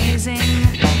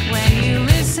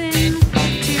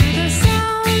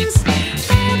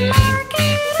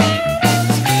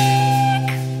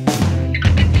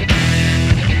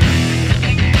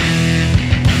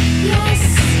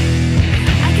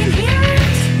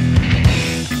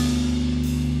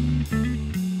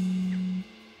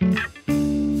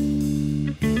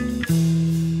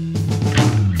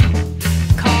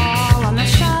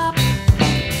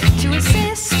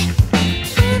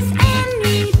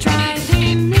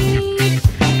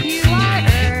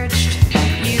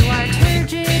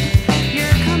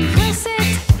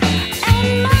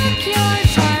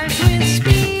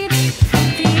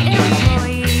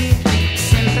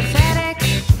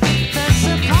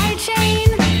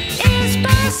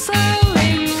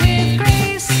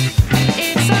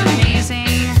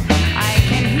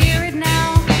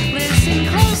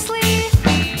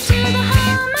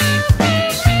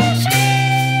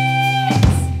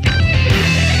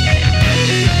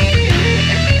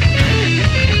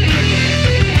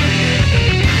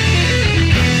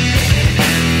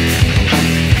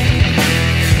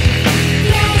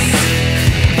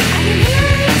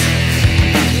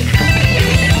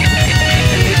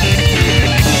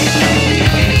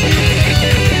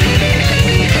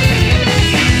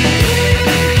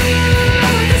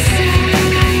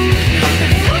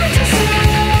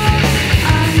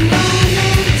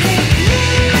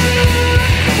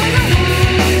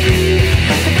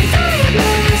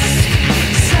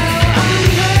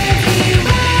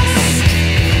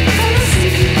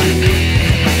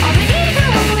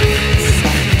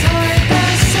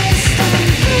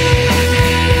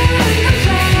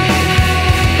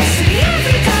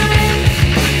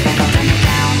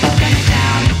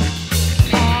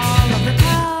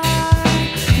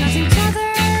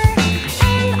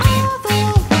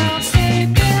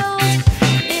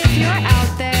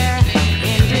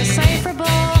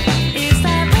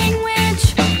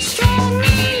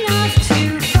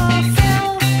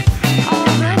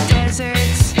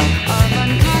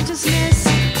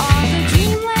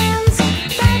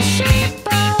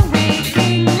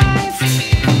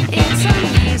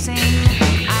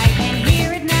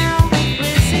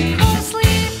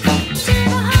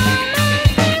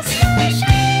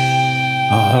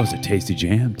 tasty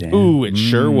jam, Dan. Ooh, it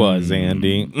sure was,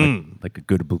 Andy. Like a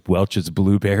good Welch's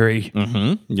blueberry.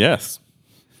 Yes.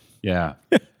 Yeah.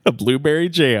 A blueberry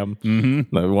jam.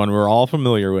 The one we're all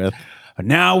familiar with.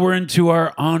 Now we're into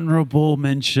our honorable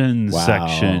mentions Wow.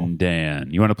 section, Dan.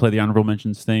 You want to play the honorable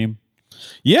mentions theme?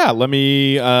 Yeah, let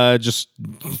me just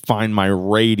find my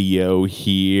radio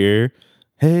here.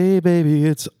 Hey, baby,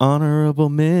 it's honorable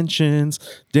mentions.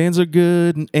 Dan's are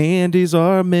good and Andy's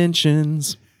are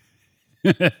mentions.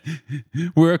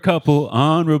 We're a couple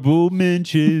honorable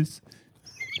mentions.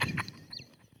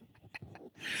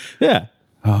 Yeah.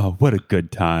 Oh, what a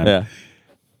good time. Yeah.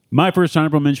 My first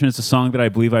honorable mention is a song that I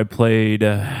believe I played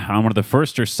on one of the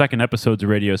first or second episodes of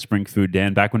Radio Spring Food,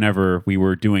 Dan, back whenever we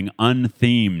were doing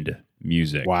unthemed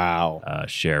music. Wow.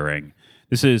 Sharing.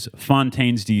 This is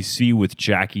Fontaines DC with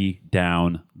Jackie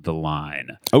Down the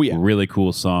Line. Oh, yeah. Really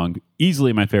cool song.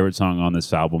 Easily my favorite song on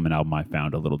this album, an album I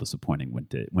found a little disappointing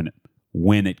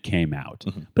when it came out.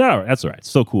 But all right, that's all right.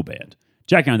 Still a cool band.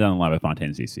 Jackie Down the Line by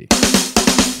Fontaines DC.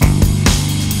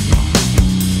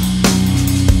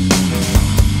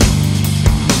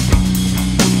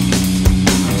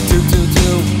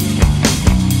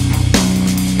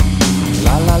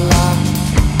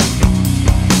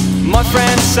 My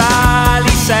friend Sally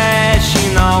says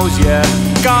she knows you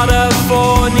got a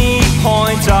funny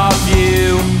point of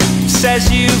view. Says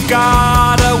you've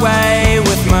got away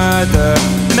with murder,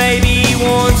 maybe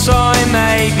one time,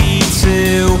 maybe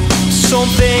two.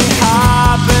 Something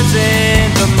happens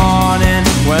in the morning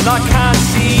when I can't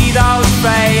see those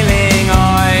failing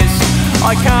eyes.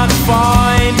 I can't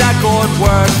find a good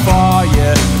word for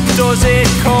you. Does it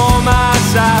come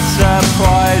as a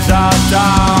surprise? I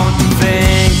don't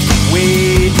think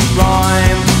we'd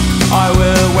rhyme. I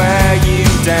will wear you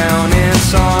down in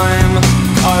time.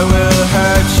 I will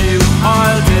hurt you,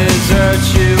 I'll desert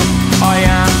you. I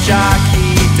am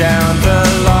Jackie down the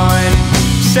line.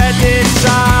 Said this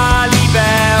Sally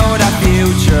about a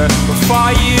future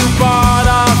before you bought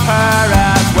off her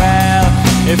as well.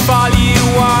 If all you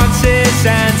want is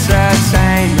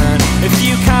entertainment, if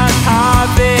you can't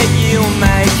have it, you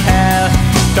make hell.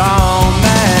 Don't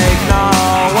make no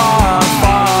one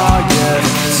for you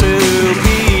to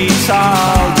be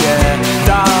told, yeah.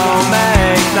 Don't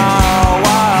make no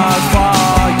one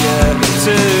for you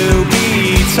to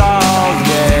be told,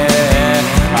 yeah.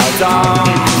 I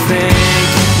don't think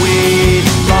we'd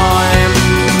rhyme.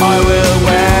 I will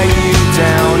wear you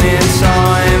down in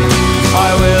time.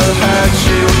 I will hurt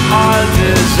you, I'll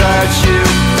desert you.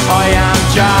 I am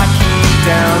Jackie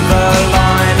down the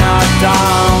line. I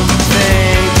don't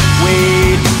think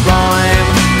we'd rhyme.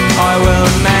 I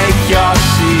will make your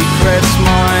secrets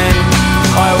mine.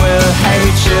 I will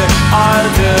hate you, I'll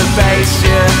debase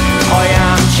you. I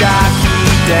am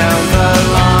Jackie down the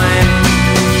line.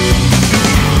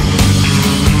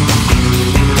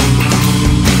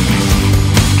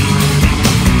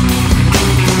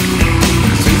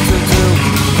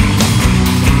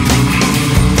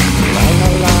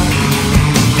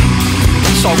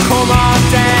 So come on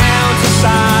down to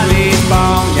Sally's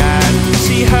boneyard.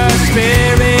 See her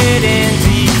spirit in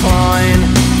decline.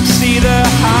 See the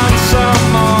handsome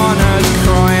mourners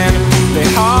crying. They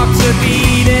have to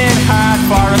beating hard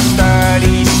for a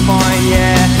sturdy spine,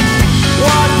 yeah.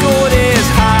 What good is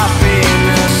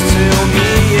happiness to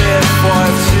me if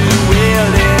I'm to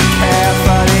wield it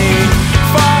carefully?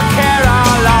 For care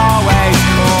I'll always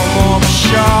come up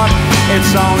short. It's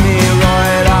only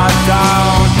right I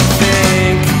don't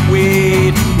think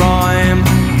we'd rhyme.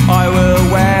 I will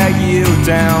wear you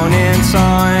down in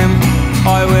time.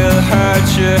 I will hurt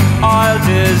you, I'll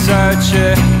desert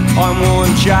you. I'm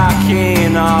one Jackie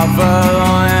of a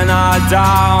line. I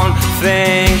don't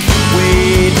think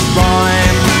we'd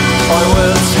rhyme. I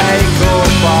will take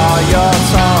up all your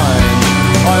time.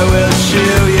 I will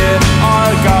chew you,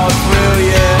 I'll go through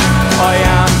you. I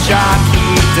am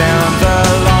Jackie down the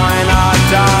line. I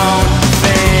don't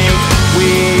think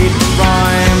we'd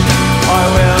rhyme. I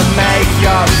will make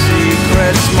your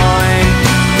secrets mine.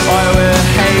 I will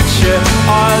hate you,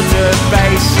 I'll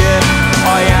debase you.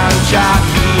 I am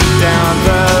Jackie down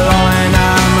the line.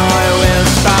 And I will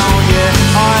stone you,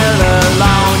 I'll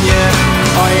alone you.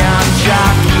 I am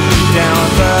Jackie down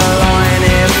the line.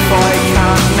 If I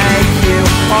can't make you,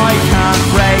 I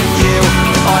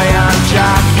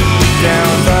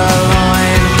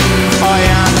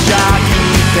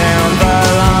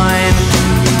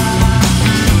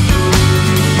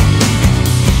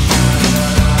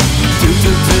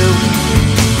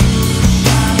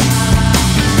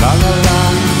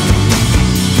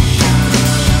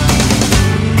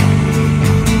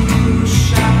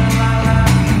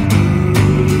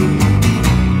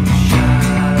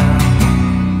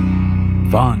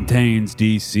Fontaines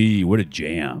DC. What a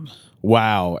jam.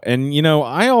 Wow. And,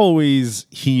 I always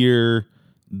hear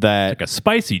that Like a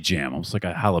spicy jam, almost like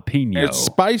a jalapeno. it's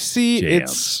spicy. jam.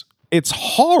 It's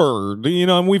hard,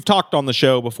 and we've talked on the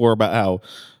show before about how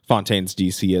Fontaines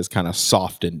DC has kind of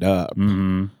softened up,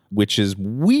 which is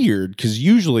weird because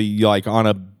usually, like on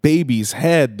a baby's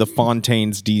head, the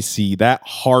Fontaines DC that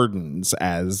hardens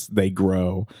as they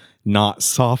grow, not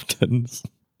softens.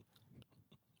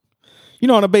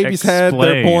 On a baby's head,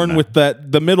 they're born Explain.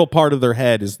 with the middle part of their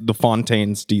head is the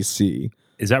Fontaines DC.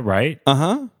 Is that right?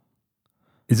 Uh-huh.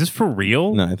 Is this for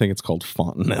real? No, I think it's called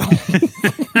Fontanelle.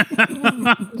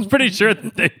 I'm pretty sure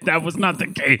that was not the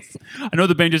case. I know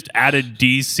the band just added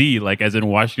DC, like as in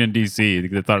Washington, D.C.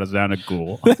 They thought it sounded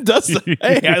cool. That does.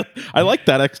 Hey, I like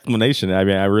that explanation. I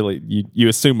mean, I really, you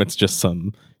assume it's just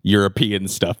some European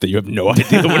stuff that you have no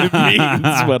idea what it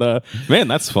means. But man,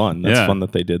 that's fun. That's fun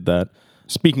that they did that.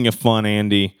 Speaking of fun,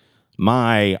 Andy,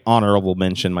 my honorable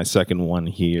mention, my second one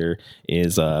here,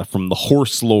 is from the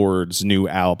Horse Lords' new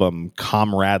album,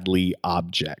 Comradely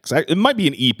Objects. It might be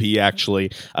an EP,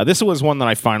 actually. This was one that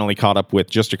I finally caught up with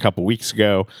just a couple weeks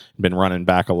ago. Been running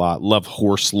back a lot. Love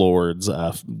Horse Lords.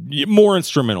 More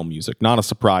instrumental music. Not a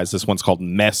surprise. This one's called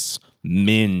Mess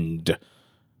Mind.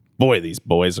 Boy, these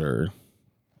boys are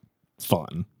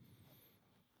fun.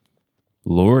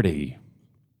 Lordy.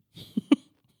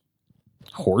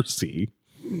 Horsey.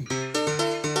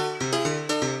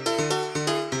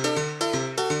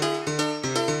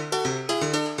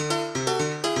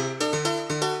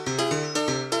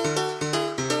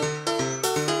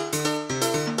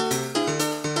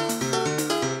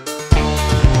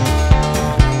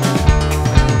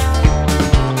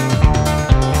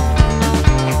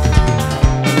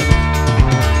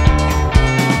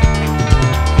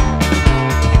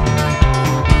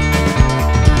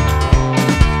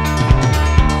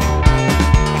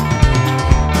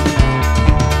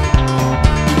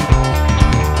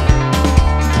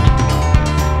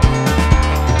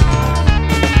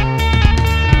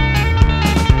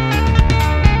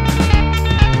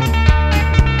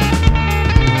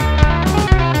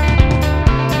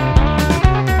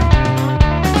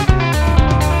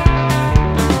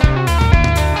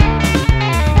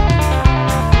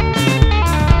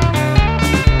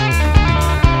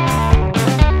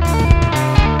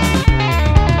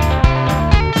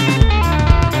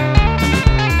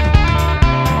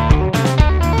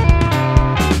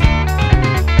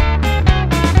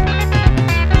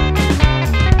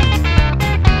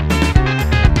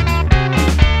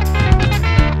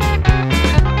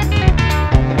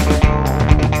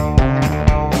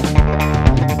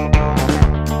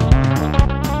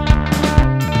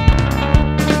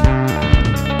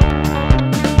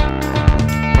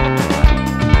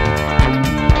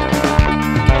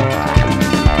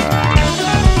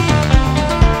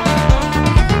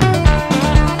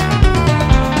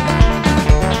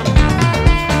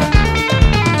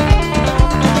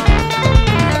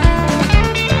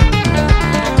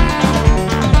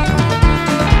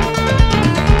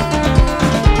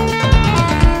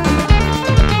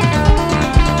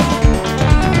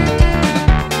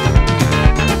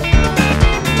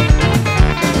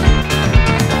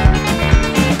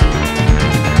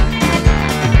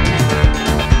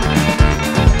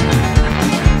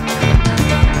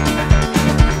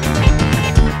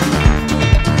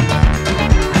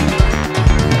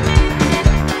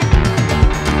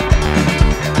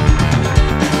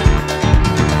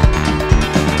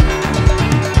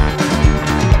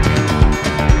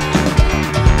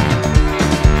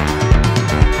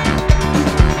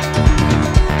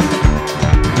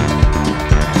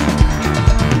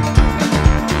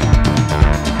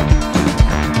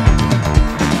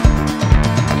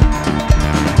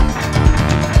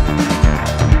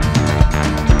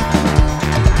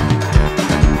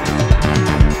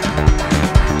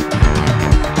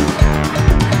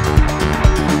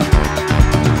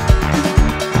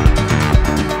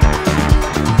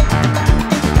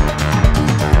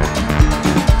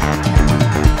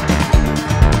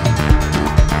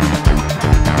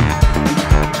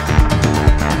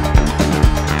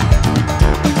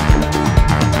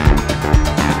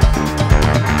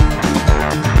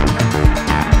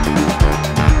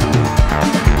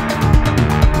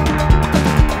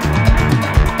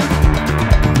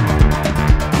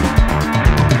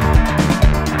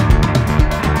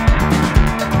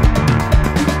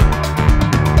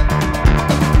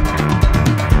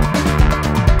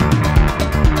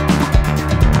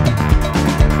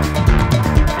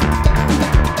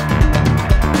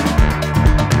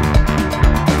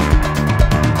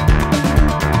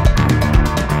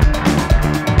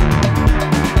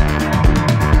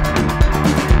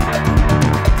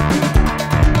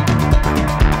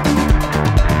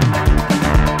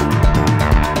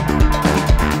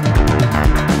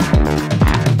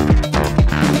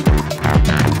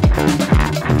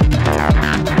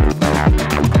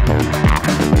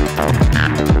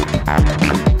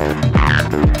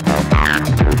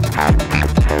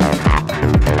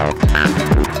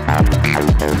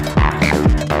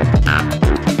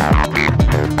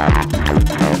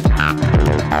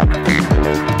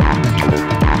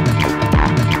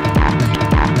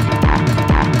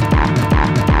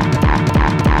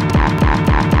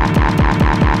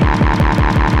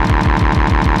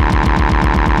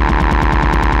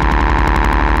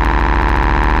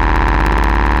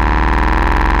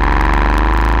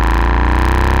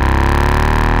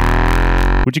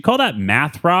 Would you call that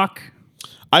math rock?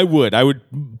 I would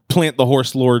plant the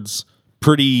Horse Lords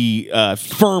pretty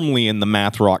firmly in the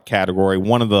math rock category.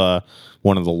 One of the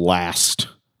last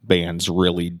bands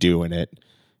really doing it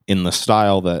in the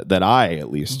style that I at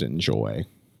least enjoy.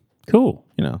 Cool.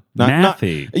 You know,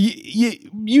 Mathy.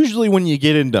 Usually when you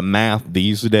get into math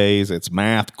these days, it's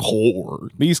math core.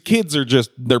 These kids are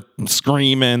they're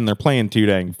screaming, they're playing too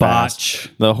dang fast. Botch.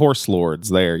 The Horse Lords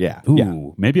there, yeah. Ooh, Yeah.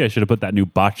 maybe I should have put that new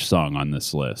Botch song on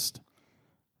this list.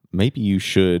 Maybe you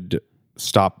should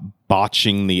stop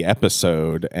botching the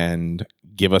episode and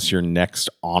give us your next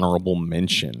honorable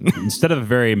mention. Instead of a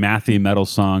very mathy metal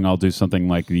song, I'll do something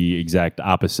like the exact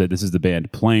opposite. This is the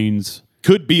band Planes.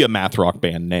 Could be a math rock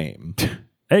band name.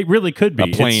 It really could be. A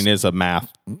plane is a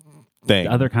math thing.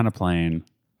 The other kind of plane.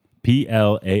 Plains.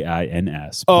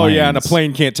 Oh, yeah, and a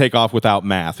plane can't take off without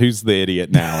math. Who's the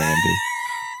idiot now,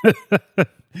 Andy?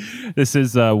 This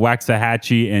is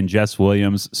Waxahachie and Jess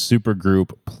Williams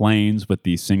supergroup Planes with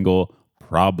the single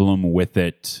Problem With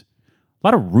It. A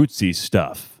lot of rootsy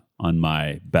stuff on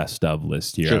my best of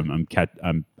list here. Sure.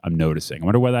 I'm noticing. I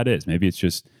wonder why that is. Maybe it's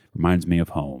just reminds me of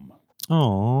home.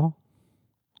 Aww.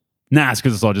 Nah, it's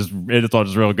because it's all just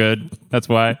real good. That's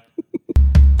why.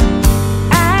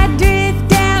 I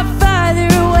drift out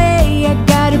farther away. I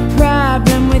got a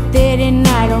problem with it and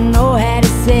I don't know how to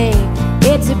say.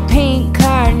 It's a pink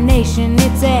carnation,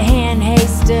 it's a hand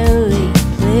hastily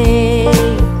played.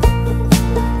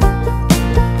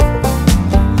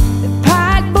 The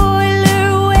pot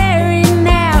boiler wearing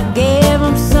out gave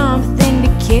them something to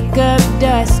kick up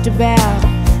dust about.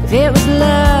 If it was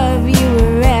love you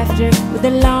were after with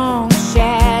a long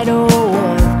shadow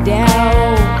of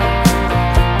doubt.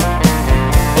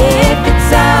 If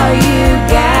it's all you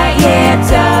got, yeah,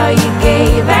 it's all you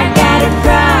gave, I got a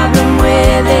problem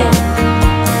with it.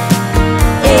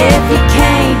 If you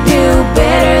can't do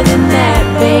better than that,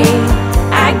 babe,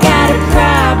 I got a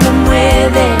problem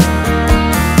with it.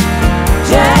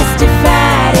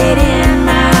 Justified it in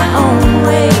my own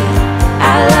way,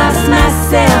 I lost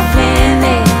myself in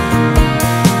it.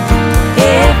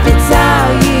 If it's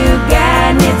all you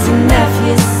got and it's enough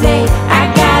you say, I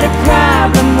got a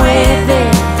problem with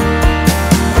it.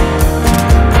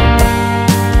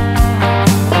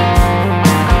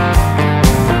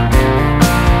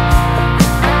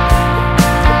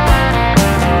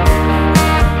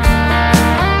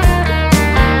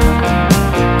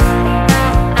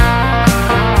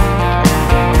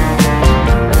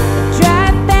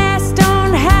 Drive fast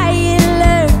on high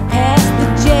alert past the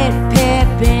jet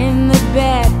pep in the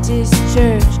Baptist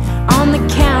church. On the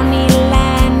county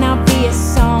line, I'll be a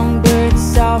songbird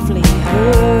softly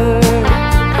heard.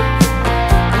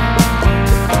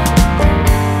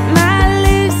 My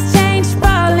loose change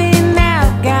falling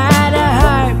out, got a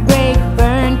heartbreak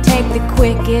burn. Take the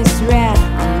quickest route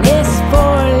on this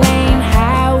 4-lane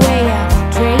highway.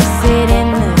 I'll trace it in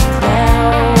the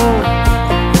cloud.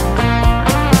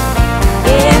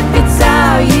 If it's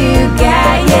all you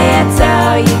got, yeah, it's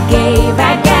all you gave,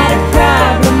 I got a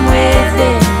problem with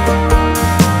it.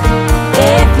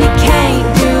 If you can't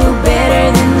do better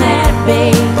than that,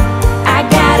 babe, I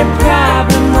got a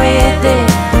problem with it.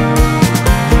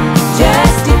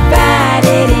 Justified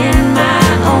it in my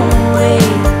own way,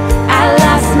 I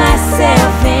lost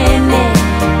myself in it.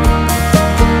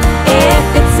 If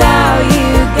it's all you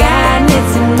got and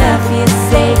it's enough you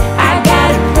say, I got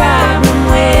a problem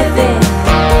with it.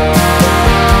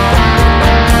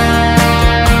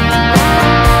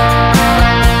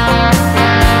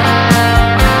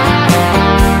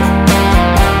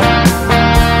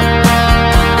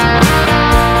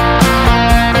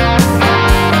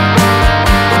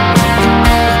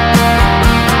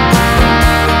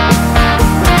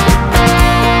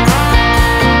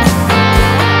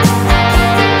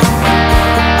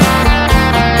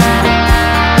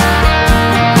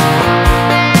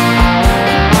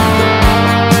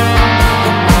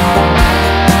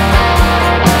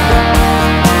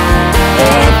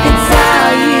 If it's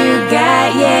all you got,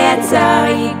 yeah, it's all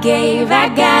you gave, I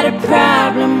got a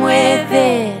problem with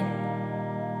it.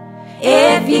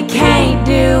 If you can't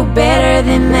do better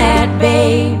than that,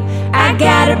 babe, I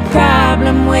got a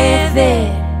problem with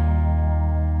it.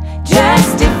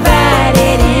 Justified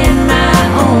it in my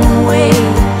own way,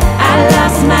 I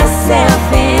lost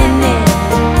myself in it.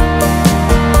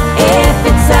 If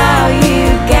it's all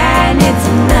you got and it's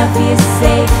enough you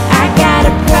say, I got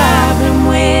a problem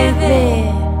with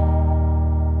it.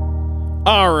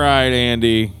 All right,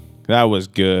 Andy. That was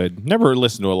good. Never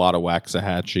listened to a lot of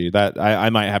Waxahachie. That I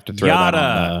might have to throw that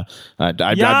on.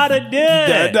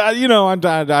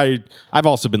 I've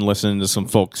also been listening to some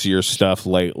folksier stuff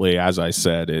lately. As I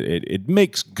said, it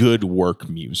makes good work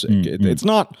music. It's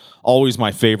not always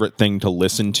my favorite thing to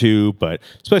listen to, but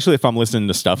especially if I'm listening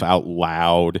to stuff out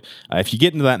loud, if you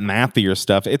get into that mathier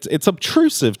stuff, it's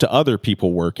obtrusive to other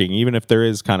people working, even if there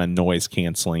is kind of noise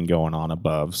canceling going on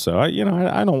above. So I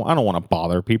don't want to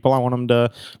bother people. I want them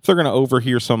to, if they're going to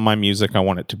overhear some of my music, I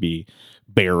want it to be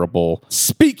bearable.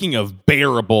 Speaking of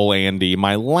bearable, Andy,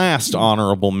 my last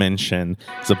honorable mention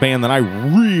is a band that I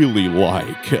really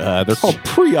like. They're called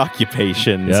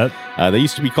Preoccupations. Yep. They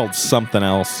used to be called something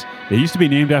else. They used to be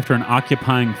named after an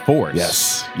occupying force.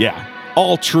 Yes. Yeah.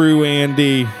 All true,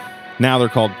 Andy. Now they're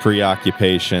called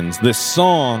Preoccupations. This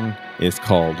song is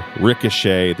called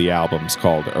Ricochet. The album's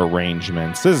called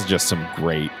Arrangements. This is just some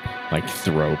great,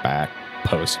 throwback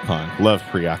post-punk. Love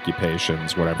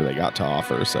Preoccupations, whatever they got to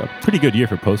offer. So Pretty good year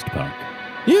for post-punk.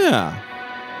 yeah.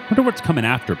 Wonder what's coming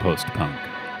after post-punk.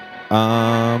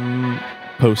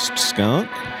 Post-skunk.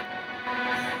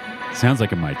 Sounds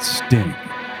like it might stink.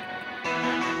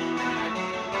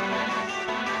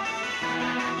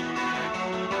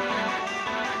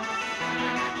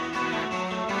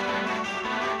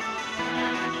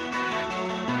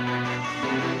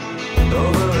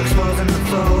 Overexposing the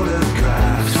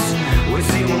photographs. We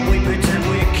see what we pretend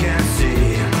we can't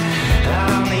see.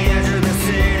 Out on the edge of the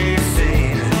city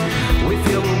scene, we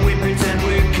feel what we pretend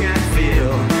we can't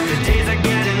feel. The days are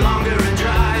getting longer and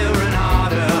drier and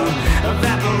harder,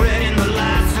 evaporating the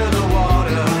last of the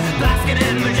water.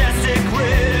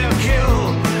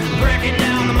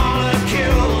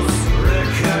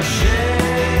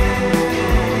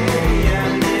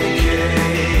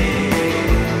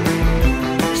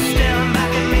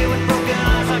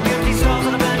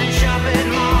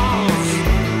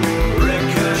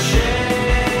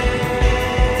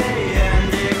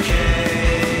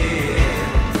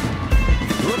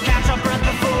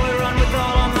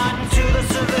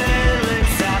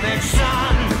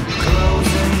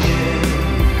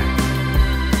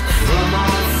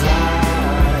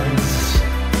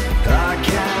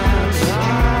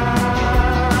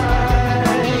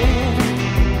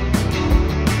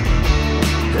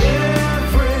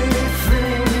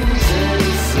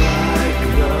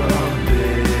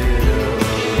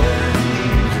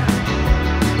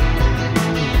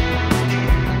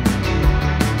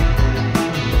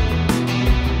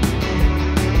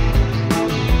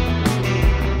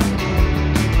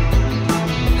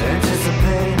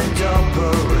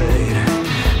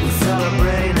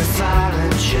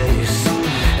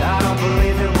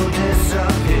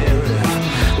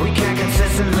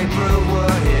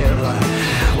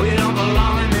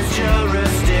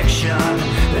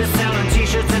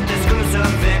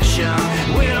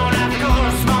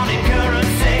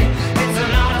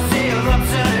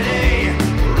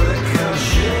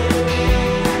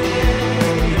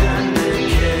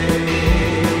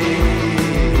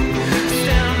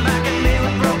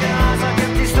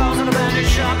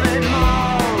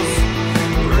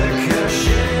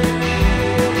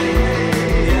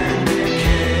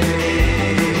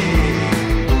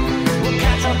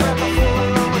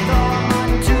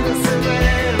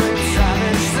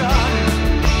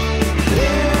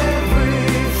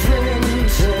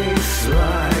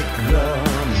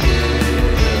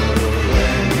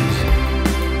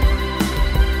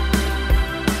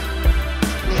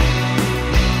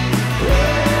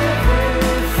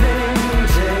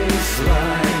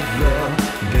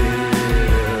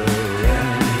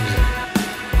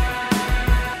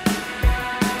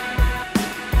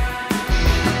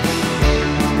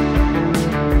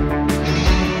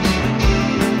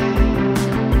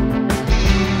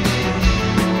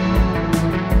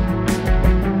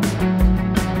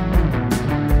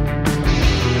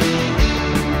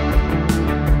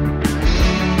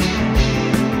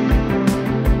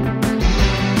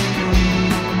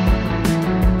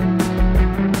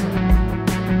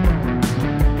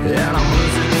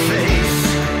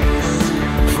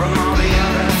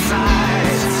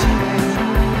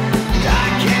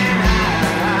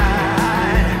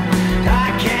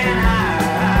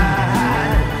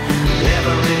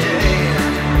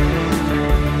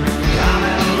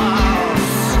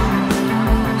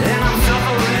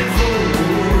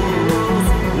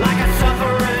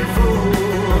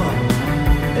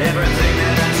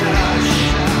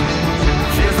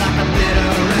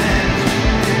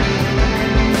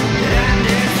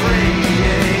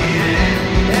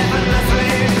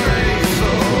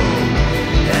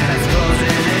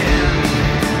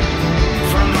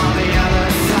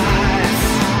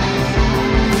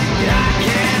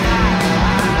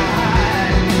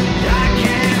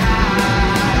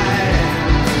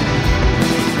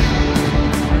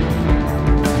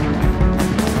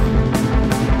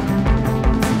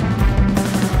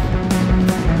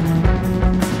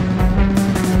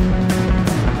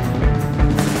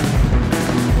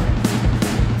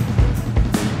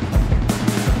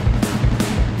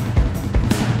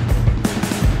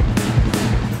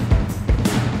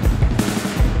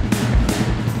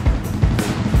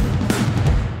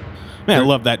 Man, I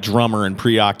love that drummer and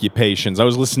Preoccupations. I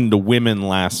was listening to Women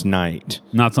last night.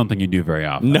 Not something you do very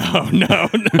often. No.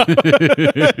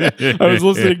 I was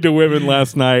listening to Women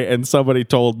last night, and somebody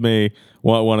told me,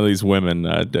 one of these women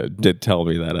did tell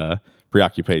me that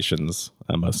Preoccupations,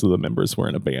 most of the members were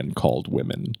in a band called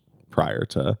Women prior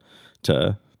to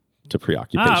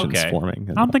Preoccupations forming.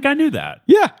 I don't think I knew that.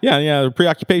 Yeah.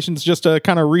 Preoccupations, just a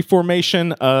kind of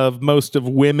reformation of most of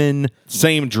Women.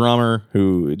 Same drummer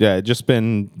who just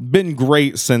been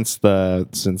great since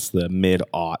the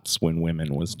mid-aughts when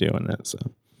Women was doing it. So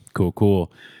Cool.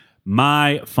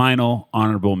 My final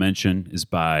honorable mention is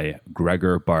by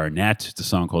Gregor Barnett. It's a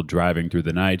song called Driving Through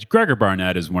the Night. Gregor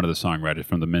Barnett is one of the songwriters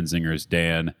from the Menzingers.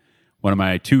 Dan, one of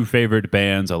my 2 favorite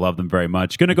bands. I love them very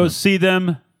much. Going to go see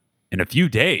them in a few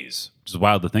days, which is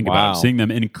wild to think about. Seeing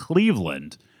them in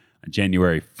Cleveland on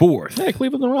January 4th. Hey,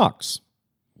 Cleveland rocks.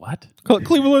 What?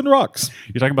 Cleveland rocks.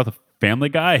 You're talking about the Family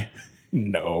Guy?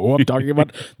 No, I'm talking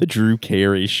about the Drew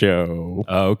Carey Show.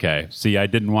 Oh, okay. See, I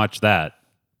didn't watch that.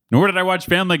 Nor did I watch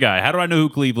Family Guy. How do I know who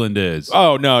Cleveland is?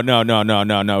 Oh, no.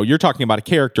 You're talking about a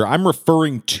character. I'm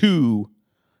referring to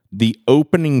the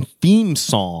opening theme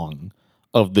song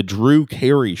of the Drew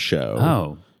Carey Show.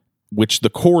 Oh. Which the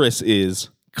chorus is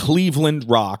Cleveland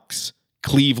rocks,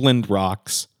 Cleveland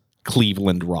rocks,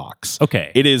 Cleveland rocks.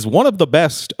 Okay. It is one of the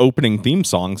best opening theme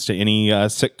songs to any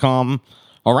sitcom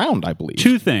around, I believe.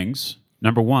 2 things.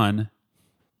 Number 1,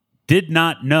 did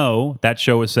not know that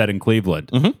show was set in Cleveland.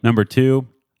 Mm-hmm. Number 2,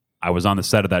 I was on the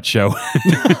set of that show.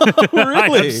 Really?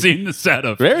 I have seen the set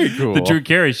of Very cool. the Drew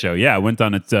Carey Show. Yeah, I went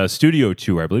on its studio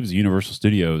tour. I believe it was Universal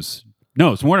Studios.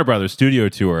 No, it's Warner Brothers studio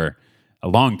tour a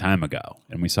long time ago.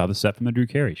 And we saw the set from the Drew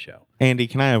Carey Show. Andy,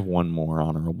 can I have one more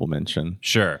honorable mention?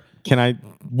 Sure.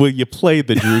 Will you play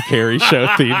the Drew Carey Show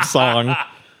theme song?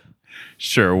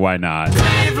 Sure, why not?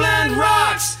 Cleveland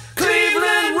rocks!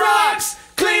 Cleveland rocks!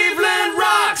 Cleveland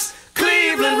rocks!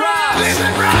 Cleveland rocks!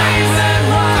 Cleveland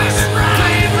rocks!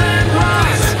 Cleveland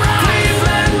rocks!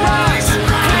 Cleveland rocks! Cleveland rocks!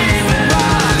 Cleveland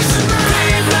rocks!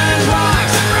 Cleveland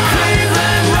rocks!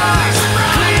 Cleveland rocks!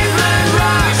 Cleveland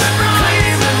rocks!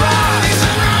 Cleveland rocks!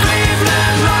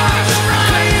 Cleveland rocks!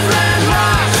 Cleveland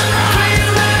rocks!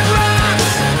 Cleveland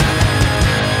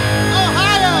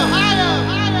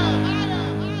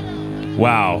rocks!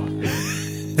 Wow.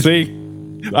 See?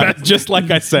 Just like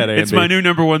I said, Andy. It's my new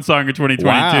number 1 song of 2022.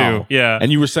 Wow. Yeah.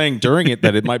 And you were saying during it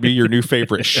that it might be your new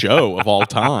favorite show of all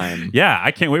time. Yeah,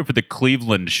 I can't wait for the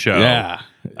Cleveland show. Yeah.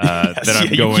 That I'm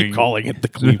You going keep calling it the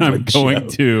Cleveland I'm going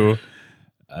to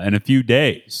in a few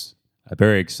days. I'm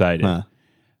very excited. Huh.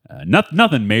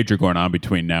 Nothing major going on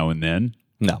between now and then.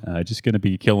 No. Just going to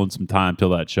be killing some time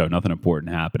till that show. Nothing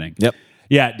important happening. Yep.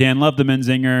 Yeah, Dan loved the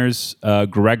Menzingers.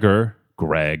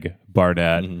 Greg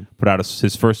Barnett put out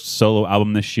his first solo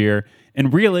album this year.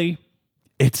 And really,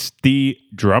 it's the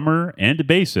drummer and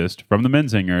bassist from the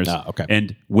Menzingers. Ah, okay.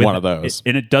 And One of those.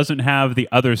 And it doesn't have the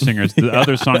other singers, the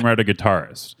other songwriter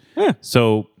guitarist.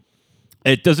 So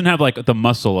it doesn't have like the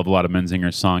muscle of a lot of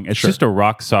Menzingers song. It's just a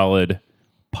rock solid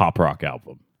pop rock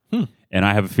album. And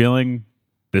I have a feeling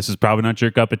this is probably not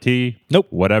your cup of tea. Nope.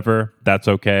 Whatever. That's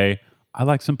okay. I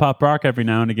like some pop rock every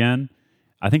now and again.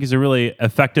 I think he's a really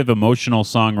effective, emotional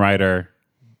songwriter.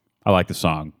 I like the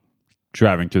song,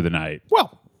 Driving Through the Night.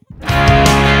 Well.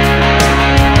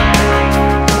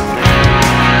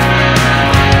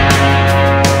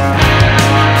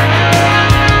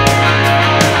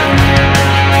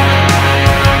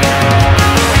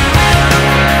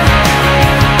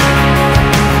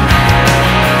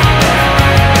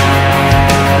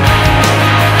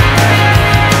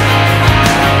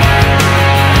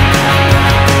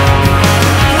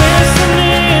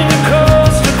 Listening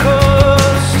coast to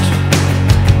coast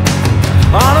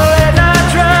on a late night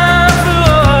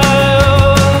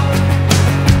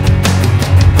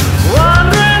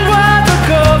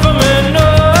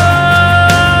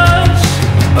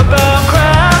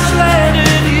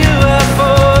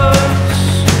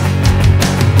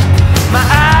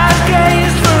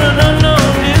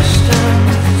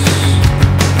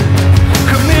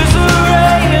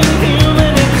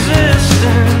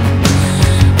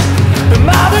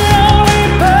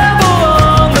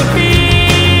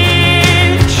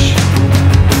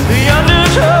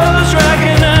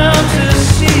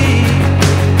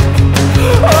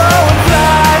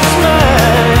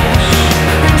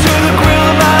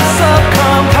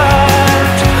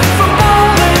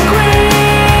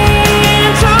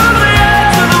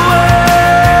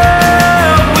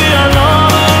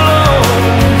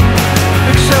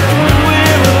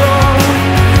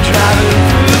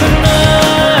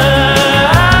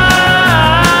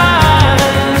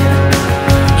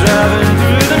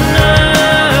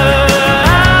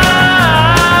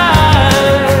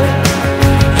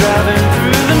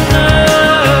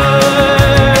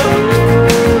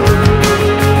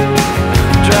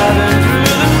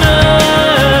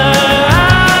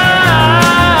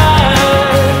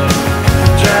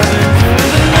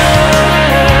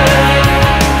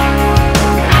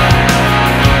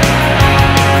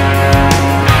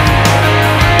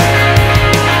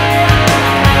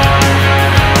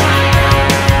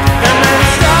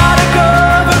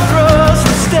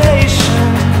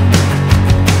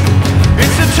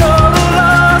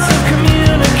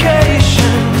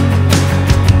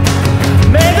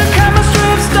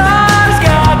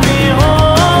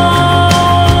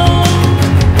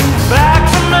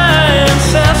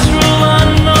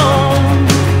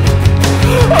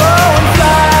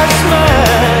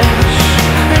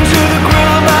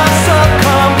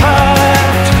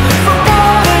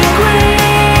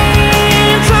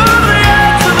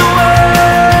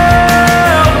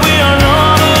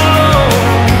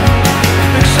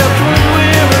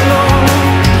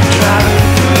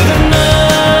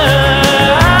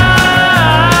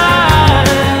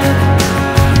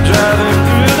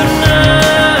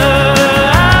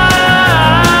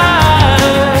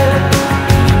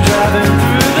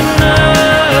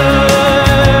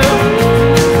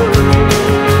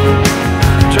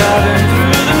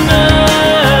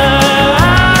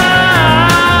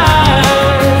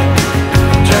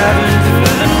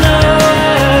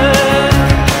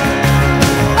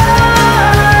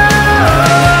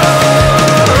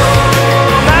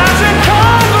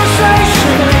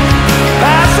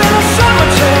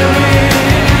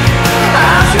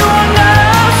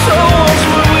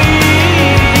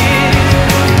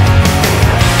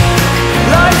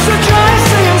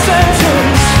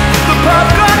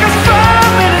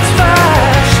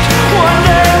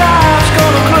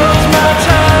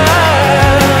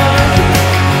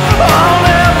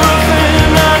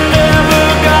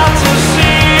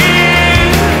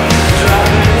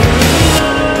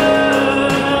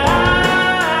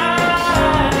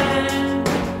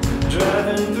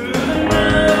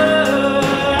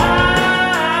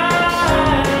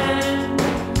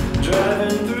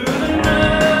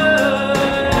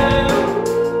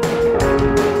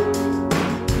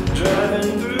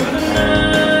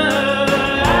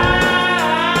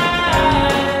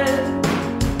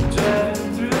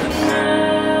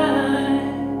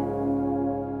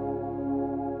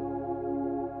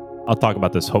I'll talk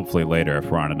about this hopefully later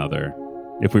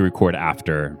if we record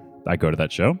after I go to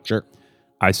that show. Sure.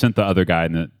 I sent the other guy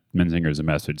in the Menzingers a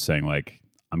message saying, like,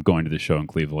 I'm going to the show in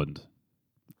Cleveland.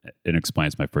 It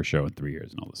explains my first show in 3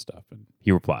 years and all this stuff. And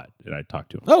he replied, and I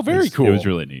talked to him. Oh, very cool. It was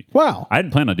really neat. Wow. I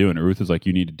hadn't planned on doing it. Ruth was like,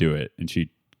 you need to do it. And she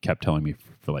kept telling me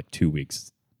for like 2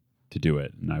 weeks to do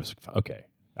it. And I was like, okay.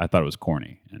 I thought it was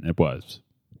corny, and it was.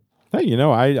 Hey, you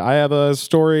know, I have a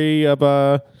story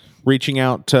of reaching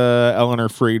out to Eleanor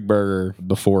Friedberger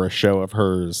before a show of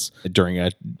hers during a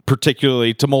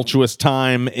particularly tumultuous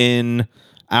time in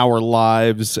our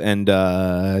lives, and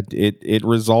it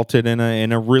resulted in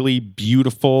a really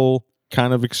beautiful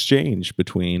kind of exchange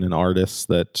between an artist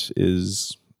that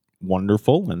is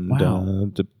wonderful and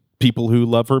the people who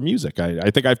love her music. I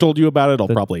think I've told you about it. I'll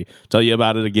probably tell you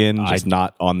about it again, just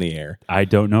not on the air. I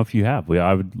don't know if you have.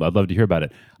 I'd love to hear about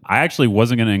it. I actually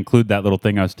wasn't going to include that little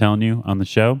thing I was telling you on the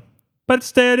show, but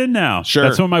stay it in now. Sure.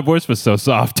 That's when my voice was so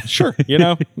soft. Sure. You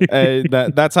know,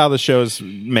 that's how the show's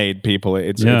made, people.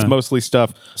 It's mostly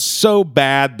stuff so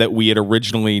bad that we had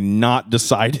originally not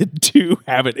decided to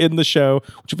have it in the show,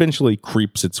 which eventually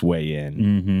creeps its way in.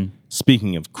 Mm-hmm.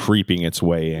 Speaking of creeping its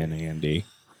way in, Andy,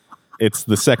 it's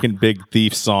the second Big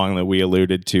Thief song that we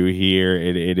alluded to here.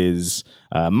 It is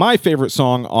my favorite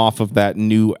song off of that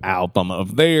new album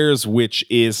of theirs, which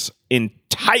is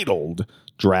entitled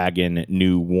Dragon,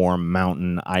 New Warm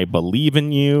Mountain, I Believe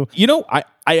in You. You know, I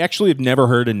actually have never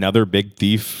heard another Big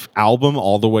Thief album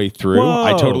all the way through. Whoa.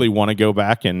 I totally want to go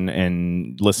back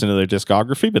and listen to their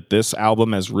discography, but this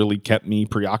album has really kept me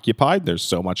preoccupied. There's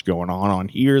so much going on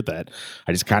here that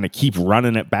I just kind of keep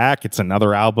running it back. It's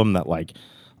another album that, like,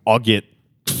 I'll get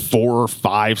 4 or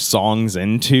 5 songs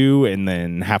into and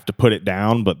then have to put it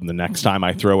down, but the next time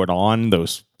I throw it on,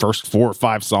 those first 4 or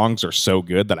 5 songs are so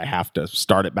good that I have to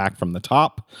start it back from the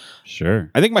top. Sure.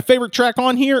 I think my favorite track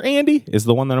on here, Andy, is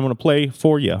the one that I'm going to play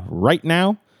for you right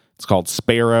now. It's called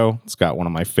Sparrow. It's got one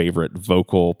of my favorite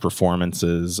vocal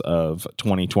performances of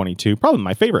 2022. Probably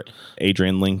my favorite.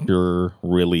 Adrian Linker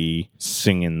really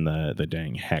singing the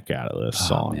dang heck out of this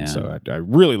song. Man. So I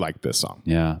really like this song.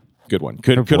 Yeah. Good one.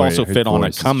 Could also fit on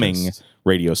a coming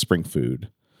Radio Spring Food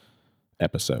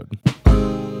episode.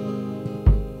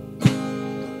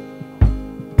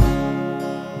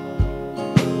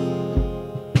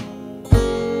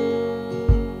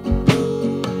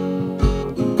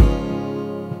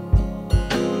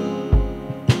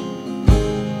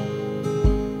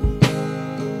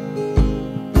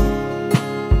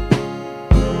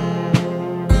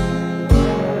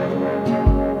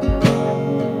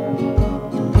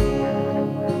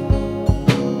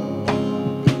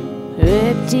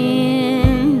 Wrapped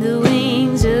in the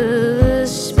wings of a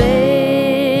sparrow,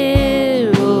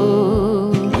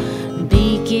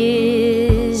 beak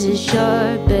is as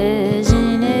sharp as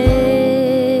an arrow,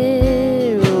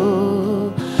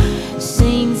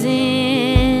 sings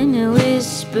in a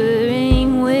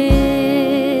whispering whistle,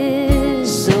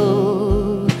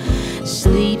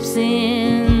 sleeps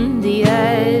in the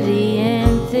ivy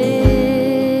and thistle,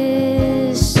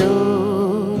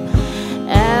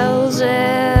 owls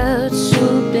out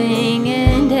swooping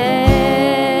and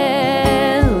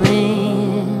howling,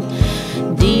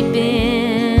 deep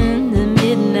in the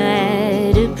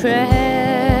midnight a prowling.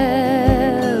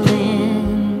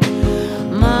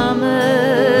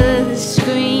 Mama, the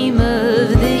scream of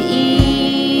the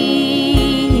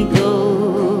eagle,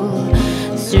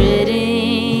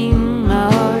 threading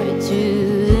my heart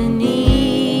to the needle,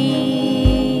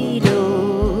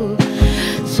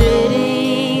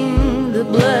 threading the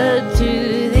blood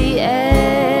to the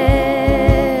apple,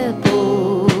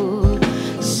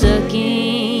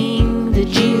 sucking the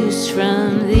juice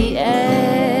from the apple.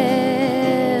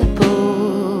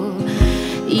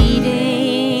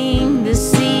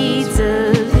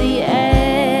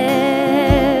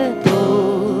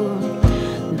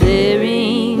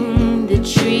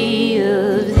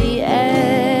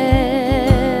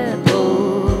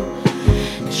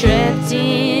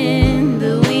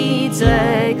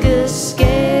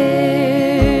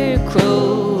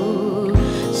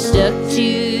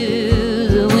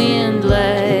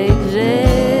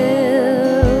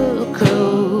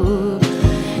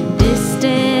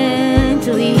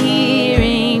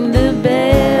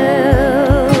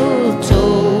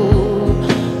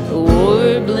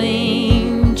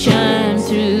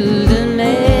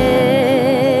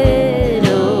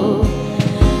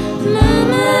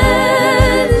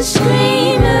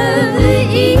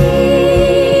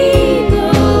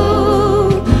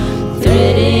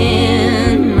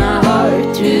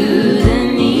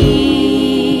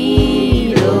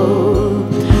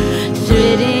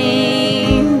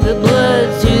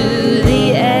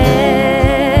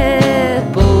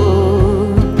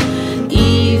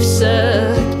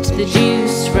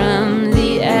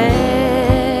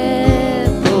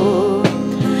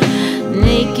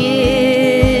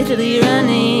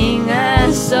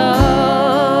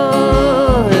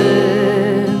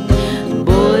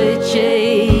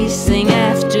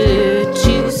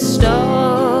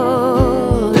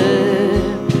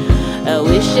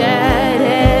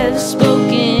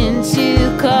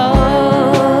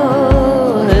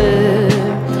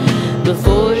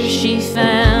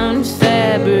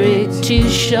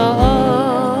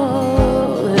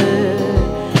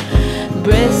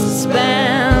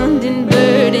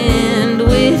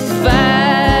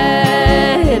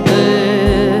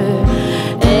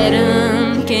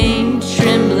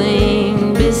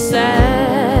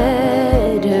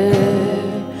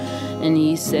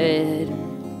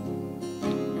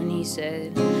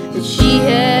 that she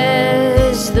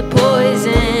has the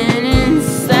poison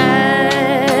inside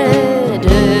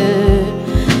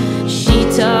her. She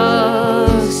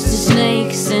talks to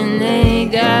snakes and they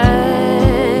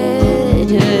guide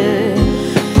her.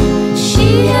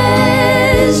 She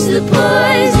has the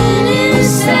poison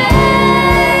inside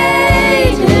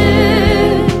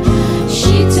her.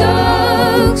 She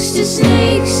talks to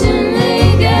snakes and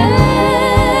they guide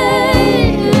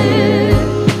her.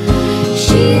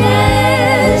 She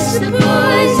has the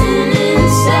poison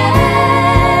inside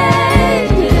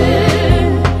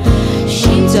her.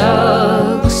 She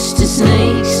talks to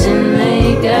snakes and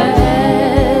they guide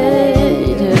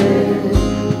her.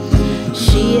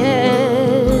 She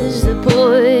has the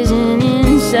poison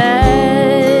inside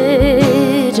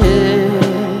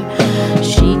her.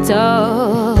 She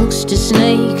talks to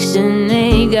snakes and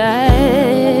they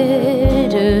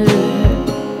guide her.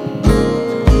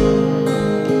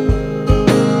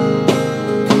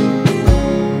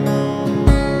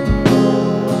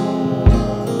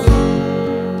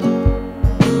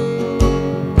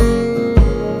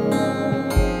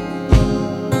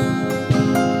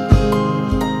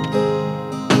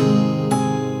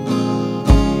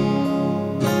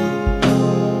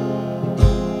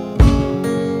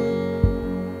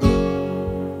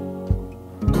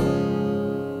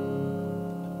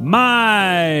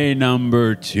 My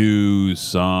number 2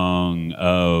 song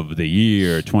of the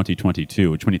year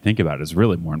 2022, which when you think about it is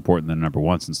really more important than number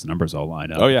 1 since the numbers all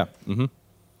line up. Oh, yeah. Mm-hmm.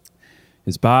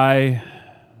 Is by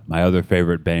my other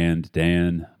favorite band,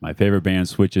 Dan. My favorite band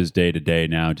switches day to day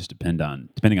now, just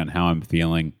depending on how I'm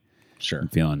feeling. Sure. I'm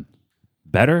feeling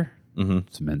better. Mm-hmm.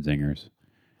 Some Menzingers.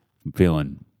 I'm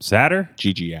feeling sadder.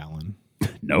 Gigi Allen.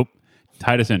 Nope.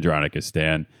 Titus Andronicus,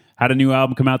 Dan. Had a new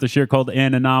album come out this year called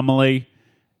An Anomaly.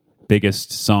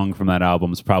 Biggest song from that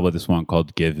album is probably this one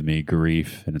called Give Me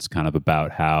Grief. And it's kind of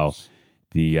about how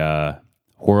the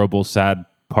horrible, sad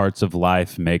parts of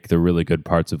life make the really good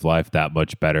parts of life that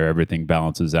much better. Everything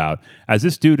balances out. As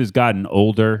this dude has gotten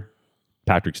older,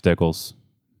 Patrick Stickles,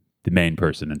 the main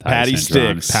person in Patty Titus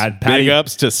Andron. Sticks. Big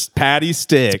ups to Patty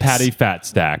Sticks. Patty Fat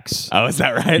Stacks. Oh, is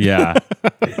that right? Yeah.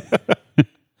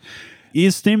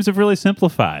 His themes have really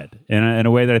simplified in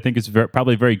a way that I think is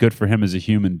probably very good for him as a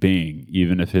human being,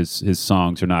 even if his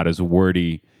songs are not as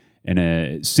wordy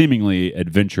and seemingly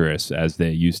adventurous as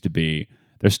they used to be.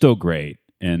 They're still great,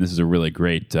 and this is a really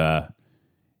great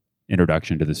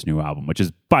introduction to this new album, which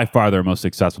is by far their most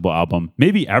accessible album,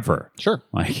 maybe ever. Sure.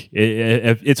 Like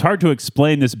it's hard to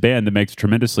explain this band that makes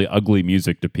tremendously ugly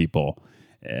music to people.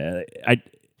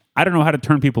 I don't know how to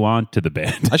turn people on to the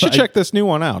band. I should check this new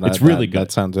one out. It's really good.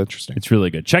 That sounds interesting. It's really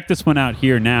good. Check this one out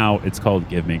here now. It's called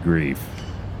Give Me Grief.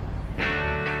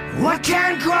 What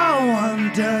can grow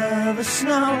under the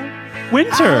snow?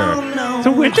 Winter. It's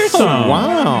a winter song.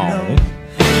 Wow.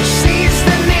 Sees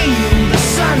the need, the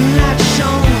sunlight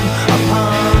shone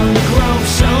upon the grove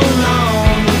so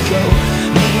long ago.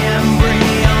 The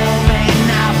embryo may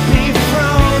not be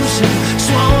frozen,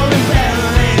 swollen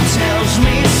belly tells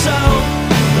me so.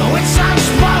 Though it's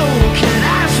unspoken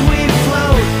as we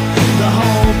float, the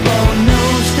whole boat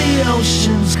knows the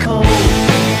ocean's cold.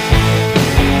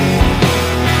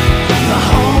 The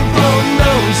whole boat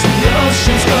knows the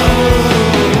ocean's cold.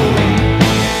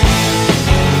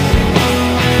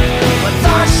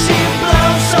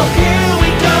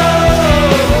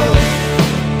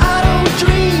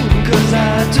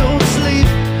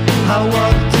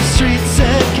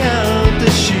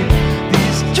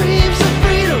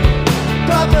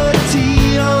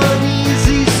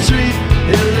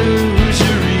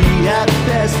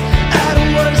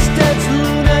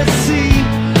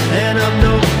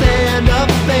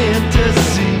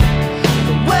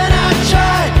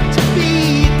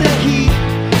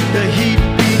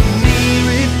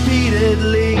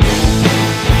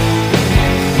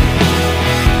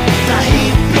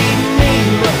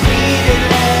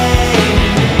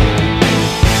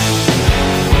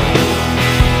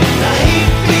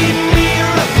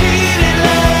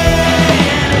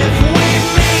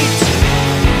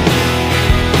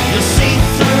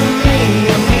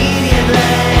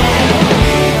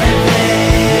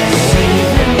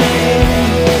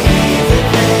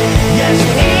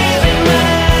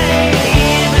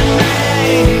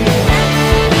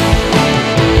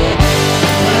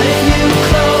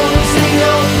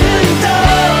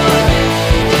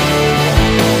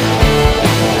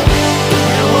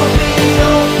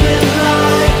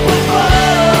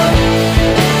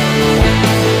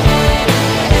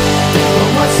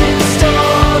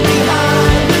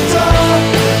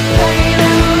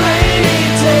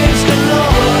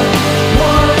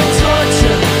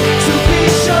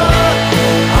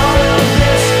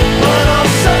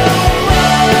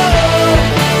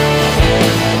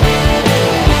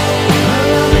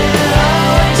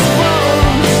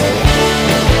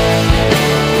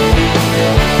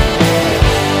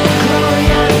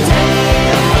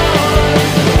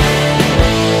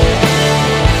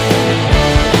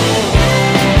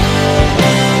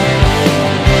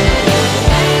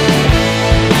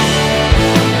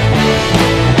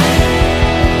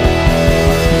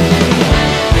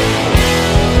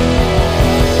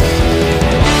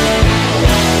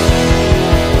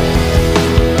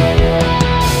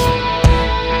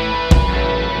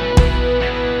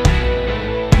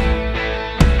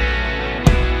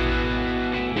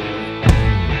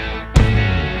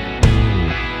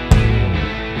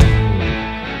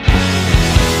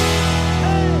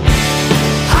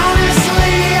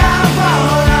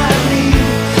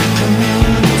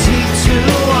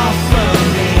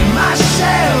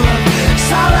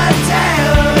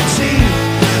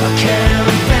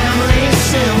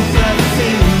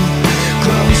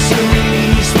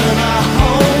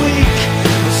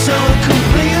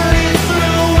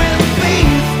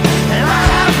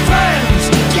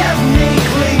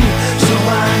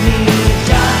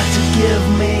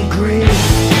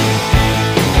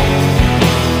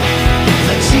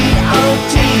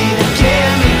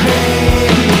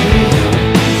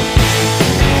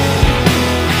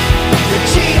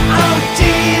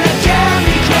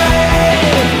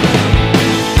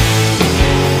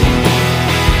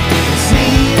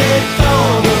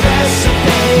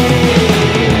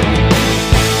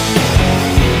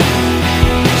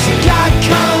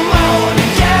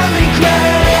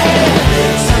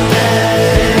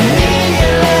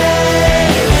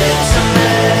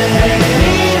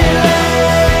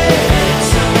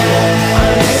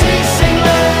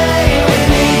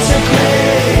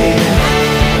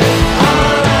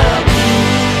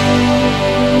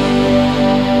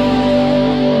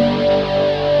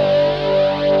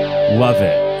 Love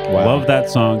it. Wow. Love that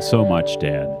song so much,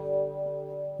 Dan.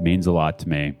 Means a lot to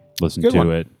me. Listened Good to one.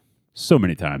 it so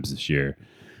many times this year.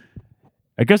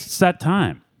 I guess it's that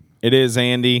time. It is,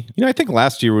 Andy. I think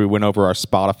last year we went over our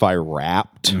Spotify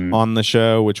Wrapped on the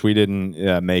show, which we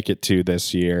didn't make it to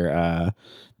this year.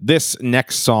 This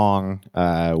next song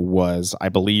was, I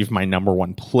believe, my number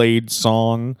one played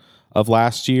song of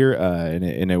last year,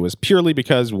 and it was purely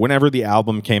because whenever the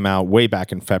album came out, way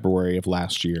back in February of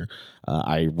last year,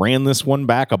 I ran this one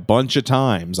back a bunch of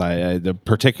times.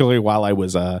 Particularly while I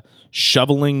was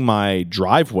shoveling my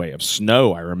driveway of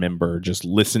snow, I remember just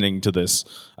listening to this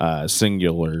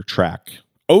singular track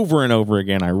over and over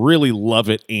again. I really love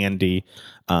it, Andy.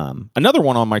 Another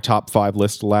one on my top 5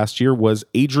 list last year was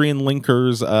Adrian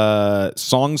Linker's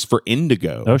Songs for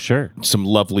Indigo. Oh, sure. Some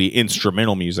lovely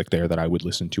instrumental music there that I would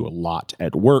listen to a lot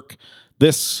at work.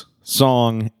 This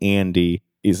song, Andy,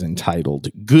 is entitled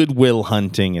Goodwill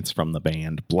Hunting. It's from the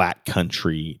band Black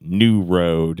Country New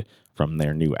Road from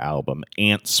their new album,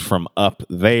 Ants from Up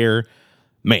There.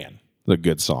 Man, a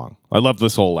good song. I love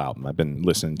this whole album. I've been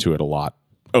listening to it a lot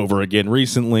over again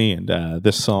recently, and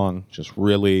this song just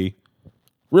really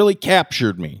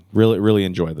captured me. Really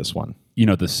enjoy this one.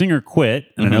 The singer quit,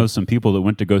 and I know some people that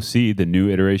went to go see the new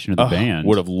iteration of the band.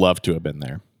 Would have loved to have been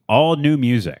there. All new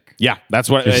music. Yeah, that's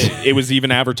what it was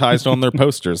even advertised on their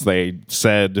posters. They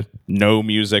said no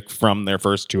music from their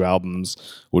first 2 albums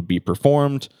would be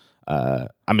performed.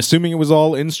 I'm assuming it was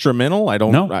all instrumental. I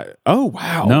don't know. Oh,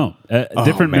 wow. No.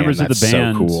 Different members of the that's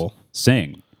band so cool.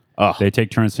 sing. They take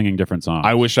turns singing different songs.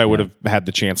 I wish I would have had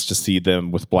the chance to see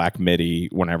them with Black Midi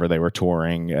whenever they were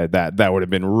touring. That would have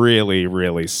been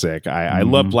really sick. I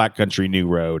love Black Country New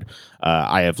Road.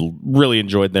 I have really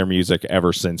enjoyed their music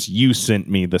ever since you sent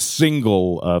me the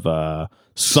single of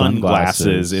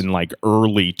Sunglasses in like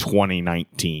early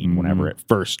 2019 whenever it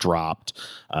first dropped.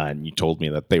 And you told me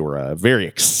that they were a very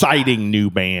exciting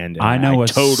new band. And I know I a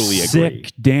totally sick agree.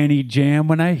 Danny Jam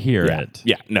when I hear it.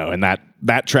 Yeah, no, and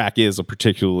that track is a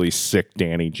particularly sick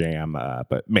Danny Jam,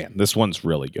 but man, this one's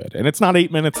really good. And it's not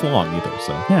 8 minutes long either,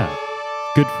 so. Yeah.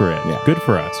 Good for it. Yeah. Good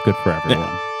for us. Good for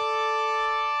everyone.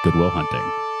 Goodwill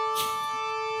Hunting.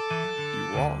 You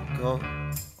walk up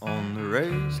on the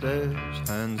raised edge,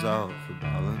 hands out for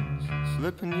balance,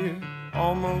 slipping you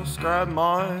almost grab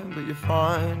mine, but you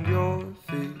find your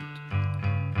feet.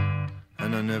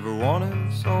 And I never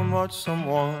wanted so much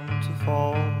someone to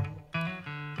fall.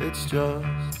 It's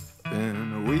just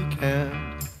been a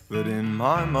weekend, but in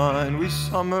my mind we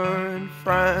summer in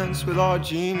France with our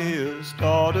genius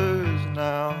daughters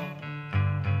now.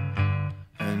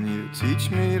 And you teach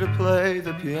me to play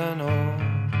the piano.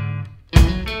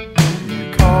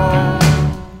 You call,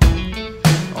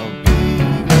 I'll be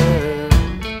there.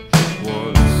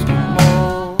 What's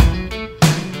more,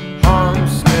 I'm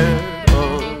scared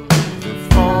of the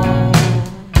phone.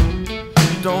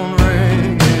 Don't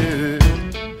ring it,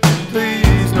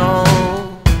 please know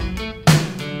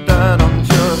that I'm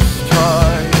just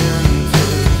trying to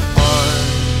find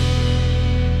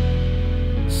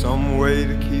some way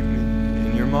to keep me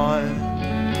in your mind.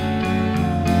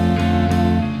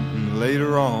 And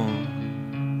later on,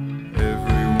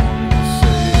 everyone will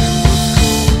say it was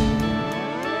cool.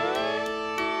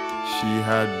 She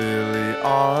had Billie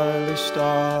Eilish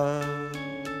style,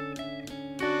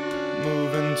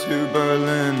 moving to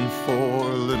Berlin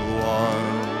for a little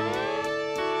while,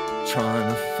 trying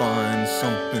to find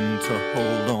something to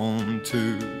hold on to.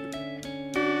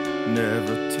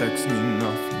 Never texts me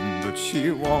nothing, but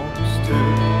she wants to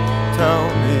tell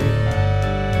me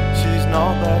she's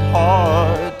not that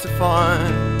hard to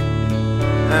find.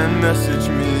 And message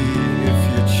me if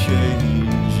you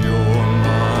change your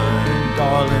mind,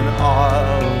 darling,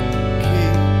 I'll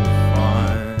keep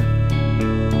fine.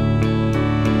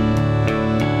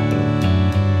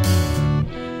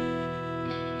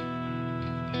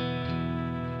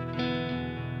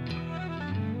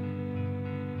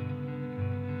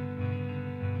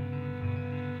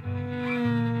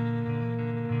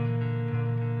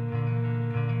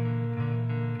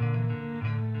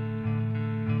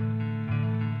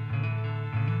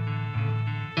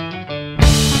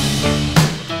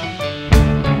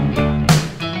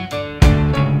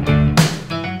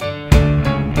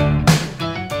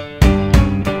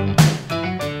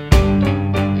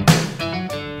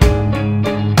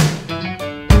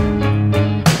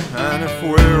 And if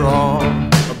we're on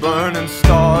a burning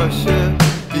starship,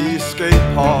 the escape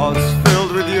pods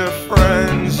filled with your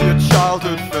friends, your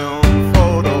childhood film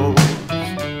photos,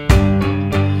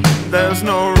 there's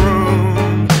no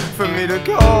room for me to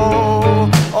go.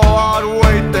 Oh, I'd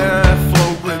wait there,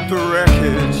 float with the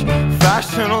wreckage,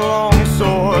 fashion a long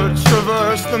sword,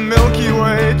 traverse the Milky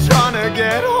Way, trying to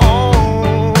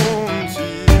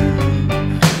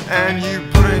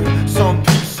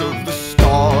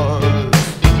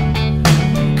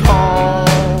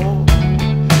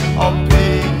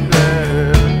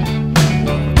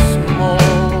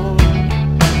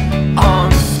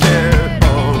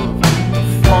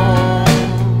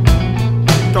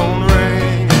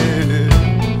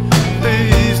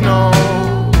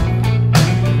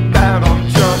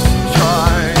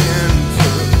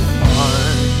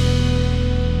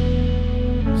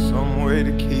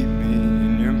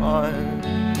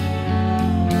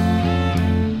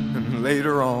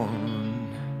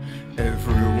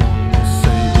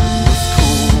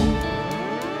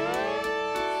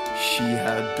She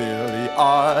had Billie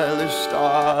Eilish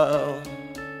style.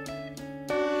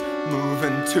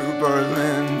 Moving to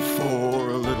Berlin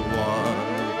for a little while,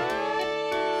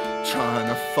 trying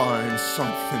to find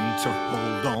something to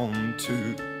hold on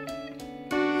to.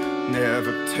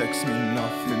 Never texts me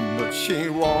nothing, but she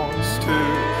wants to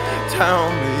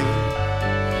tell me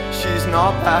she's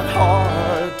not that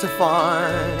hard to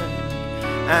find.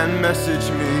 And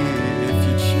message me if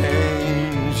you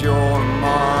change your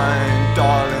mind,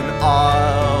 darling,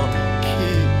 I'll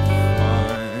keep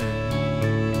fine.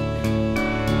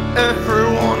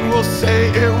 Everyone will say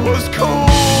it was cool.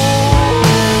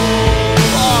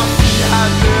 Oh, she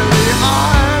had Billie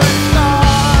Eilish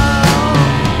style.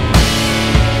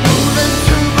 Moving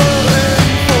to Berlin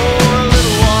for a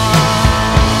little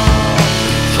while,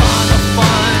 trying to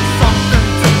find something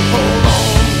to hold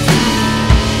on to.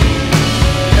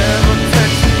 Never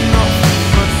text me nothing,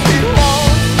 but she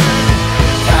wants to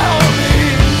tell me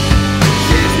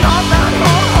she's not that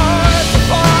hard to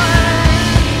find.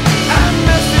 And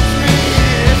message me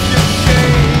if you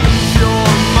change your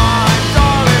mind,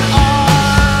 darling,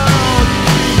 I'll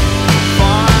keep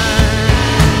fine.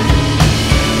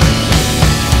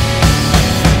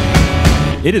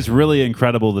 It is really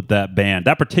incredible that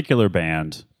that particular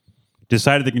band,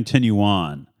 decided to continue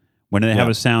on when they have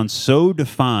a sound so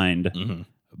defined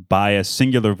by a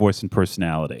singular voice and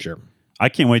personality. Sure. I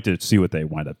can't wait to see what they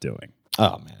wind up doing.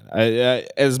 Oh man!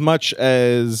 As much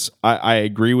as I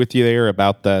agree with you there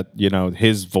about that,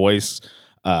 his voice,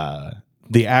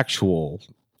 the actual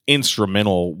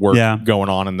instrumental work going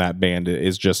on in that band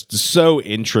is just so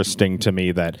interesting to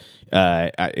me that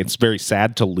it's very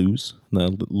sad to lose the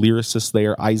lyricist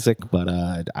there, Isaac. But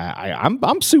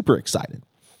I'm super excited.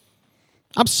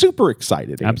 I'm super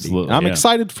excited. Andy. Absolutely, I'm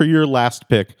excited for your last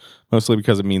pick, mostly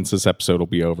because it means this episode will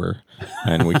be over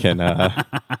and we can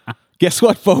guess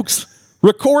what, folks?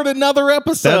 Record another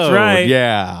episode. That's right.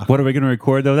 Yeah. What are we going to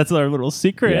record, though? That's our little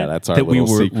secret. Yeah, that's our that little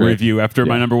we will secret. review after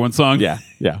my number one song. Yeah.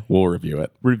 We'll review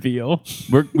it. Reveal.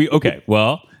 Okay.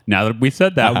 Well, now that we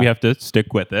said that, we have to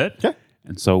stick with it. Okay.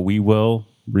 And so we will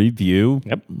review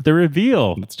the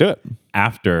reveal. Let's do it.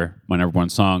 After my number one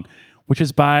song, which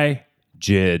is by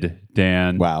Jid,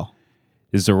 Dan. Wow.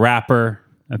 Is a rapper,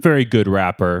 a very good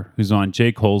rapper, who's on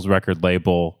J. Cole's record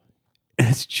label.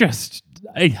 It's just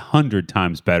 100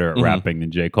 times better at rapping than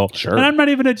J. Cole. Sure. And I'm not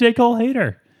even a J. Cole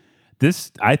hater.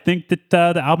 I think that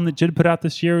the album that Jid put out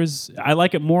this year I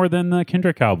like it more than the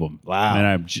Kendrick album. Wow.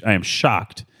 And I am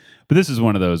shocked. But this is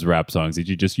one of those rap songs that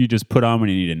you just put on when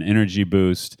you need an energy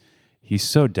boost. He's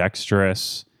so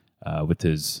dexterous with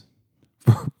his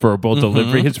verbal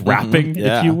delivery, his rapping,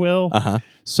 if you will.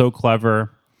 So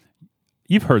clever.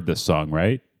 You've heard this song,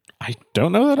 right? I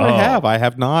don't know that I have. I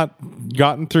have not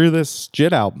gotten through this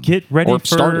Jid album. Get ready for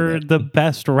started the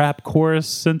best rap chorus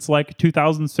since like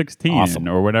 2016 Awesome.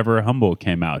 or whenever Humble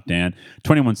came out, Dan.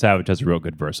 21 Savage has a real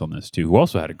good verse on this too, who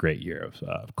also had a great year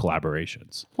of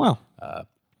collaborations. Wow.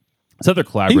 This other He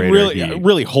collaborator.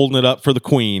 really holding it up for the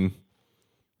Queen.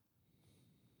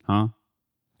 Huh?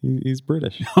 He's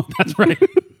British. That's right.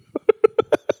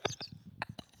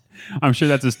 I'm sure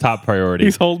that's his top priority.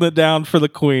 He's holding it down for the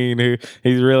Queen.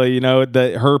 He's really,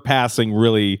 her passing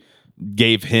really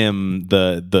gave him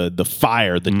the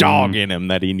fire, the dog in him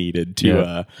that he needed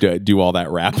to do all that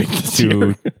rapping this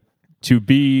year. To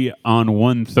be on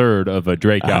 1/3 of a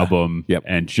Drake album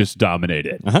and just dominate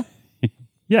it.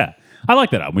 Yeah, I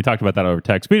like that album. We talked about that over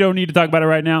text. We don't need to talk about it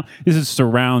right now. This is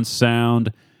Surround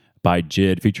Sound by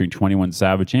Jid featuring 21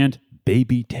 Savage and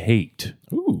Baby Tate.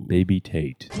 Ooh. Baby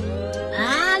Tate.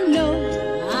 I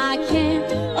know I can't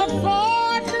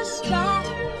afford to stop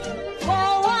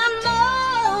for one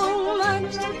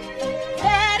moment.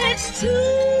 That it's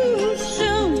too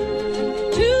soon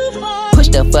to fall. Push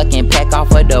the fucking pack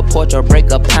off of the porch or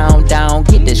break a pound down.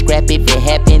 Get the scrap if it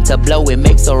happen to blow, it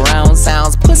makes surround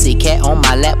sounds. Pussy cat on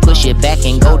my lap, push it back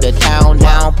and go to town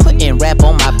down. Putting rap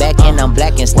on my back and I'm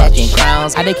black and snatching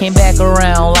crowns. I came back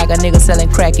around like a nigga selling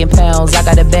crack in pounds. I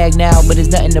got a bag now, but it's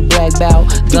nothing to brag about.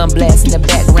 Gun blast in the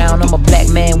background, I'm a black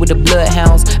man with the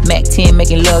bloodhounds. Mac 10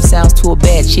 making love sounds to a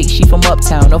bad chick. She from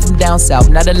uptown, no from down south,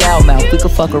 not a loudmouth. We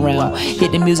could fuck around.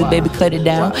 Hit the music, baby, cut it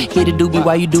down. Hit the doobie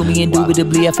while you do me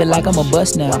indubitably. I feel like I'm a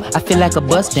bust now. I feel like a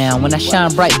bust down. When I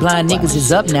shine bright, blind niggas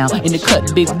is up now. In the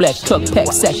cut, big black truck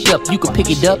pack sacked up. You can pick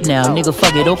it up now, nigga.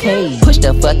 Fuck it, okay. Push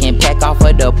the fucking pack off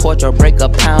of the porch or break a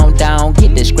pound down.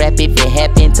 Get the scrap if it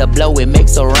happen to blow, it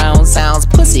makes surround sounds.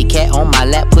 Pussy cat on my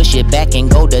lap, push it back and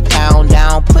go to town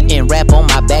down. Putting rap on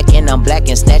my back and I'm black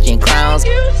and snatching crowns.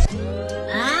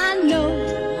 I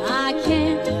know I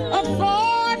can't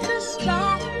afford to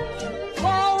stop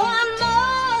for one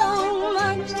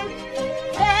moment.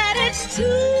 That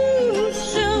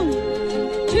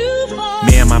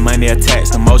they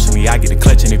attached emotionally. I get the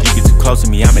clutching if you get too close to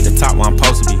me. I'm at the top where I'm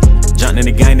supposed to be. Jumping in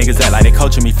the gang, niggas act like they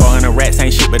coaching me. 400 rats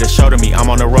ain't shit but a show to me. I'm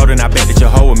on the road and I bet that you'll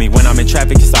hold with me. When I'm in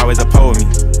traffic, it's always a pole with me.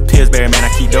 Pillsbury, man, I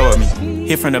keep door with me.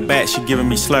 Hit from the back, she giving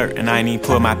me slurp, and I ain't even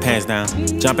pull my pants down.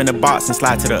 Jump in the box and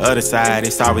slide to the other side,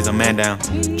 it's always a man down.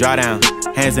 Draw down,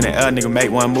 hands in the air, nigga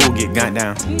make one move, get gunned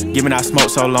down. Giving out smoke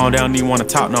so long, they don't even wanna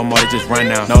talk no more, they just run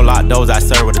down. No lock doors, I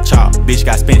serve with a chop. Bitch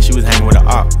got spent, she was hanging with a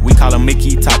op. We call her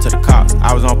Mickey, talk to the cops.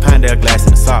 I was on Pinedale, glass in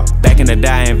the sock. Back in the day,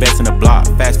 I invest in the block.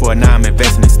 Fast forward now, I'm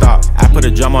investing in stock. I put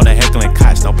a drum on the heckling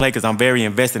cots. Don't play cause I'm very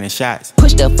invested in shots.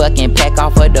 Push the fucking pack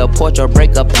off of the porch or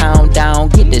break a pound down.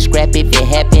 Get the scrap if it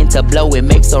happen to blow, it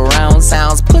makes a round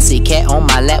sounds. Pussycat on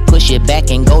my lap, push it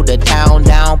back and go to town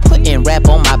down. Putting rap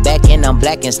on my back and I'm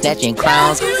black and snatching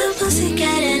crowns. The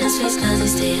pussycat in his face cause he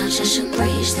stay on just a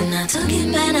breeze. Then I took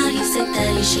it back, now he's sick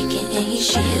that he's shaking and he's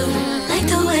shivering. Like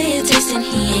the way it tastes and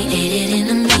he ain't ate it in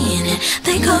a minute.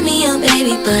 They call me a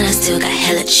baby but I still got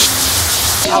hella shit.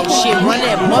 Oh shit, run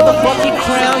that motherfucking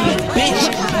crown, you bitch.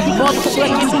 You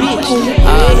motherfucking bitch.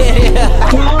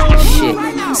 Shit.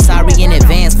 Sorry in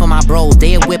advance for my bros.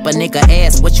 They'll whip a nigga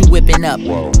ass. What you whipping up?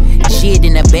 Shit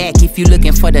in the back. If you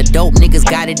looking for the dope, niggas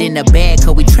got it in the bag.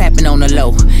 Cause we trapping on the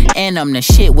low. And I'm the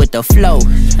shit with the flow.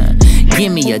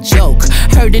 Give me a joke.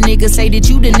 Heard the nigga say that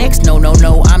you the next. No,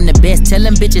 I'm the best. Tell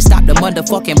them bitches stop the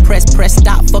motherfucking press. Press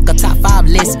stop. Fuck a top 5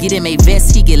 list. Get him a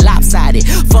vest. He get lopsided.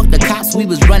 Fuck the cops. We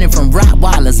was running from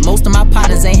Rottweilers. Most of my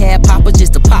partners ain't had papa,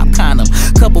 just a pop condom.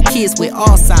 Couple kids with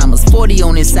Alzheimer's. 40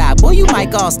 on his side. Boy, you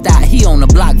might all style. He on the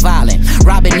block violent.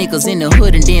 Robbing niggas in the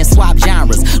hood and then swap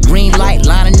genres. Green light,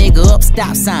 line a nigga up,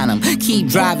 stop sign him. Keep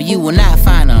driving, you will not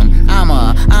find him. I'm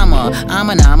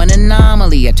an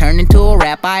anomaly. I turned into a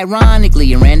rap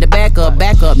ironically and ran the back up,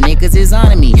 niggas is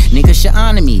on me. Niggas should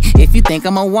honor me. If you think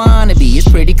I'm a wannabe, it's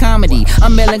pretty comedy.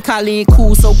 I'm melancholy and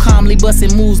cool, so calmly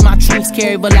busting moves. My troops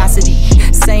carry velocity.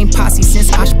 Same posse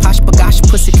since Osh Posh Bagosh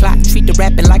Pussy Clock. Treat the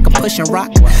rapping like I'm pushing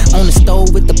rock. On the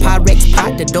stove with the Pyrex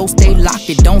pot. The door stay locked,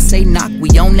 it don't say knock. We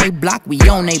on they block, we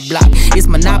on they block. It's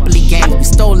Monopoly games, we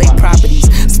stole they properties.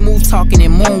 Smooth talking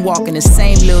and moonwalking, the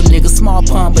same little nigga. Small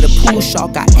pun, but a pool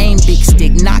shark. I aim big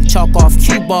stick, knock chalk off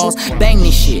cue balls. Bang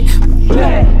this shit.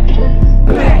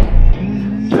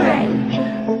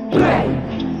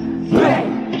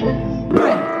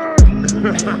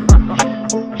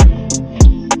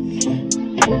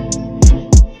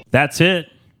 That's it.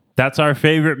 That's our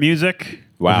favorite music.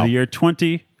 Wow. Of the year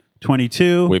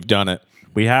 2022. We've done it.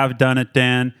 We have done it,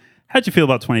 Dan. How'd you feel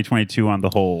about 2022 on the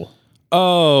whole?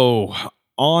 Oh,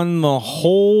 on the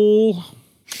whole,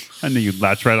 I knew you'd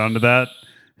latch right onto that.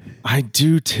 I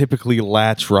do typically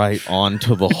latch right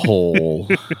onto the whole.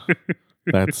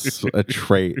 That's a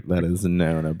trait that is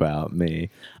known about me.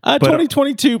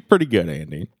 2022, pretty good,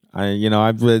 Andy.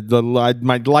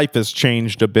 My life has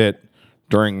changed a bit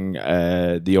during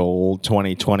the old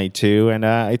 2022, and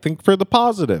I think for the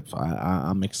positive.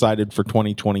 I'm excited for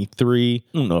 2023.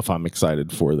 I don't know if I'm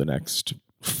excited for the next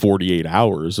 48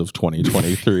 hours of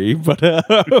 2023, but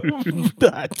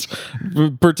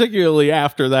particularly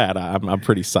after that, I'm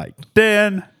pretty psyched.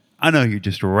 Dan, I know you're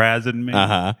just razzing me.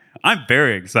 Uh-huh. I'm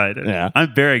very excited. Yeah.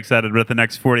 I'm very excited about the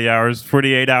next 40 hours,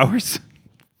 48 hours,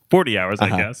 40 hours, I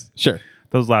guess. Sure.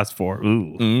 Those last 4.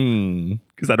 Ooh.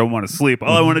 Because I don't want to sleep.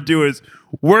 All I want to do is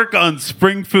work on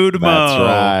Spring Food Mo. That's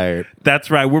right.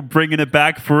 That's right. We're bringing it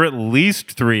back for at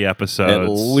least 3 episodes. At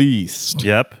least.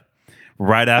 Yep.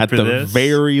 Right after this. At the this.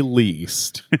 very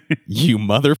least. You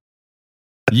dirty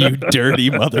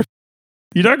mother.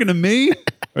 You talking to me?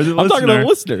 Or the I'm talking to the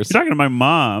listeners. You're talking to my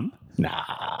mom.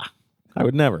 Nah. I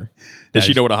would never. Does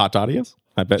she know what a hot toddy is?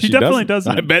 I bet she definitely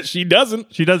doesn't. I bet she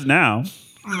doesn't. She does now.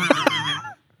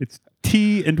 It's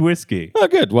tea and whiskey. Oh,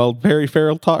 good. Well, Perry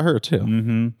Farrell taught her too.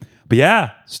 Mm-hmm. But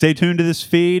yeah, stay tuned to this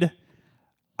feed.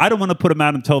 I don't want to put them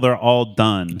out until they're all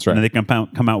done. That's right. And they can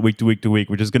come out week to week to week,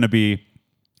 which is going to be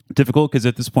difficult because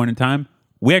at this point in time,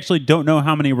 we actually don't know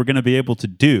how many we're going to be able to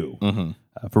do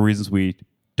for reasons we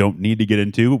don't need to get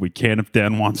into, but we can if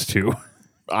Dan wants to.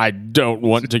 I don't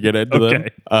want to get into them.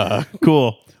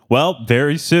 Cool. Well,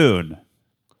 very soon,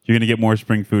 you're going to get more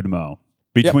Spring Food Mo.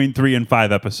 Between 3 and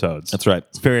 5 episodes. That's right.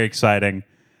 It's very exciting.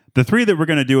 The 3 that we're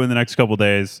going to do in the next couple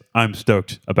days, I'm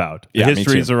stoked about. The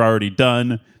histories are already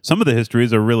done. Some of the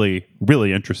histories are really,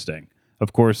 really interesting.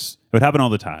 Of course, it would happen all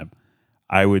the time.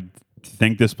 I would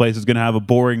think this place is going to have a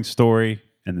boring story,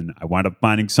 and then I wind up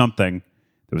finding something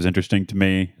that was interesting to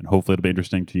me, and hopefully it'll be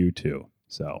interesting to you too.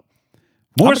 So,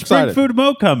 more Spring Food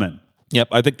Mo coming. Yep,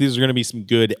 I think these are going to be some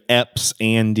good eps,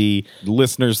 Andy.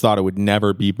 Listeners thought it would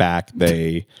never be back.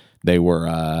 They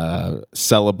were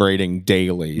celebrating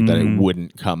daily that it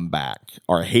wouldn't come back.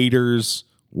 Our haters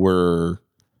were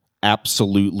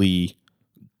absolutely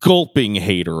gulping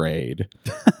haterade,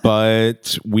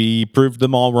 but we proved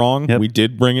them all wrong. Yep. We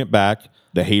did bring it back.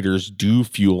 The haters do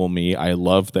fuel me. I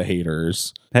love the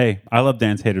haters. Hey, I love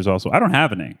Dan's haters also. I don't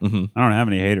have any. Mm-hmm. I don't have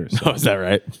any haters. Oh, is that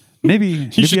right? Maybe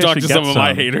You should talk to some of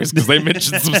my haters because they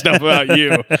mentioned some stuff about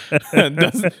you.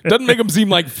 doesn't make them seem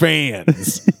like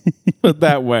fans. But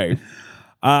that way.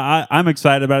 I'm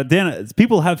excited about it. Dan,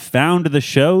 people have found the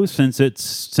show since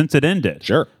it ended.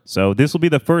 Sure. So this will be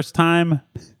the first time,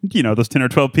 those 10 or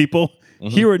 12 people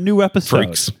hear a new episode.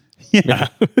 Freaks. Yeah.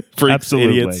 Freaks,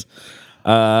 Absolutely. idiots.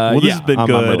 This has been I'm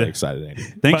good. really excited, Andy.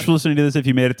 Thanks for listening to this. If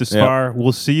you made it this far,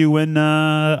 we'll see you in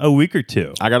a week or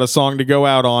two. I got a song to go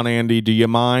out on, Andy. Do you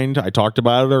mind? I talked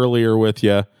about it earlier with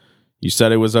you. You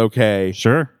said it was okay.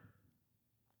 Sure.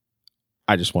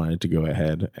 I just wanted to go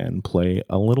ahead and play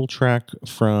a little track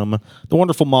from the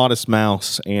wonderful Modest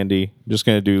Mouse, Andy. I'm just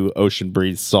going to do Ocean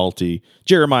Breeze Salty.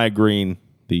 Jeremiah Green,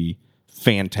 the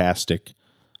fantastic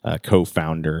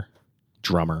co-founder,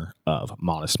 drummer of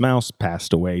Modest Mouse,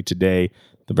 passed away today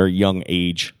at the very young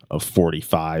age of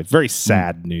 45. Very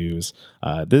sad news.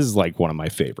 This is like one of my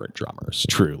favorite drummers,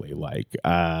 truly. Like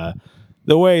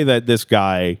the way that this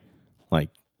guy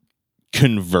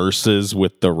converses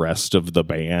with the rest of the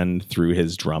band through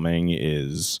his drumming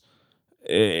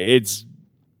it's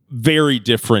very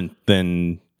different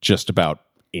than just about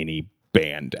any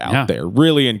band out there.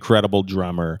 Really incredible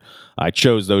drummer. I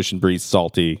chose Ocean Breeze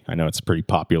Salty. I know it's a pretty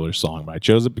popular song, but I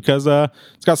chose it because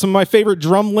it's got some of my favorite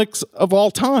drum licks of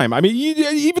all time. I mean,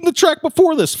 even the track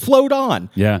before this, Float On.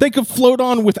 Yeah. They could float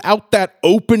on without that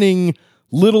opening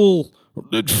little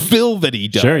fill that he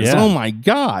does. Sure, yeah. Oh my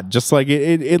God. Just like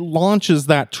it launches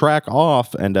that track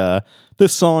off. And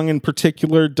this song in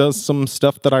particular does some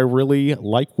stuff that I really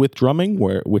like with drumming,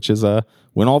 which is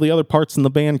when all the other parts in the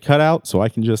band cut out, so I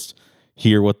can just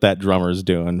hear what that drummer's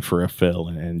doing for a fill.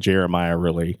 And Jeremiah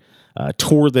really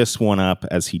tore this one up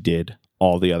as he did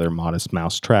all the other Modest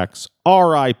Mouse tracks.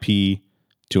 R.I.P.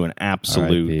 to an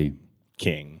absolute R.I.P.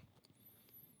 king.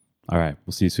 All right.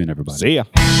 We'll see you soon, everybody. See ya.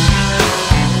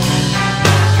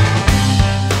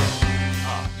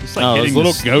 Those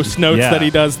little ghost notes that he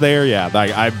does there. Yeah,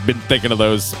 I've been thinking of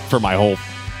those for my whole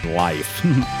life.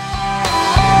 Your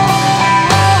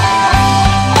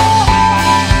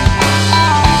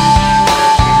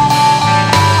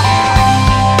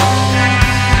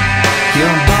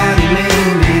body may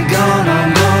be gone,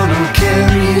 I'm gonna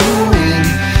carry you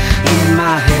in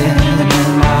my head,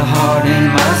 in my heart, in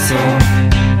my soul.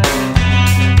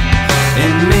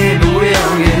 And maybe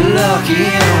we'll get lucky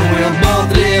and we'll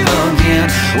both live again.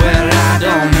 Well, I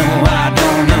don't know,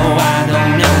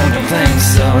 don't think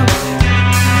so.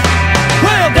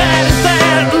 Well, that is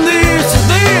that, and this is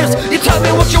this. You tell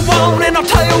me what you want and I'll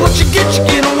tell you what you get. You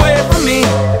get away from me.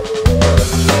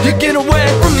 You get away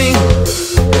from me.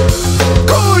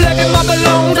 Cool like it my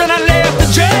belongs and I left the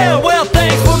jail. Well,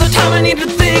 thanks for the time I need to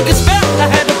think. It's felt I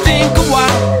had to think a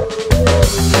while.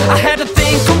 I had to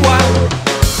think a while.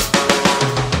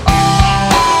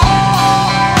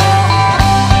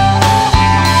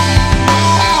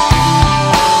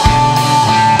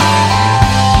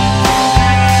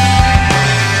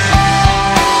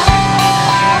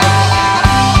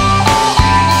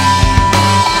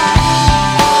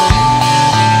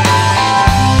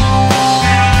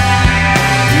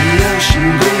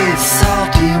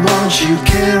 You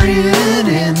carry it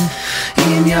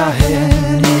in your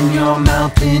head, in your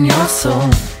mouth, in your soul.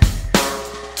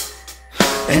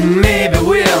 And maybe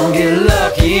we'll get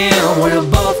lucky and we'll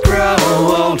both grow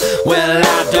old. Well,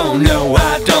 I don't know,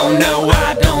 I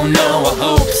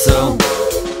hope so.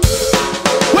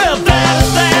 Well, that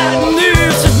is that, and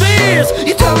this is this.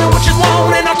 You tell me what you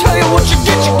want and I'll tell you what you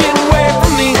get. You get away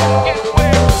from me.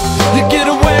 You get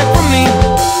away from me.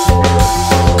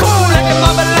 Cool like it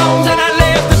my belongs and I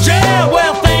left the jail.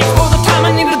 Well, thanks for the time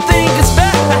I need to think. It's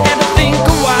back. I had to think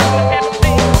a while.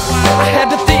 I had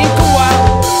to think a while.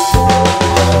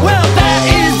 Well, that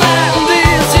is that, and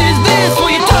this is this.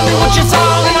 Will you tell me what you saw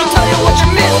and I'll tell you what you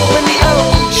missed when the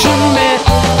ocean met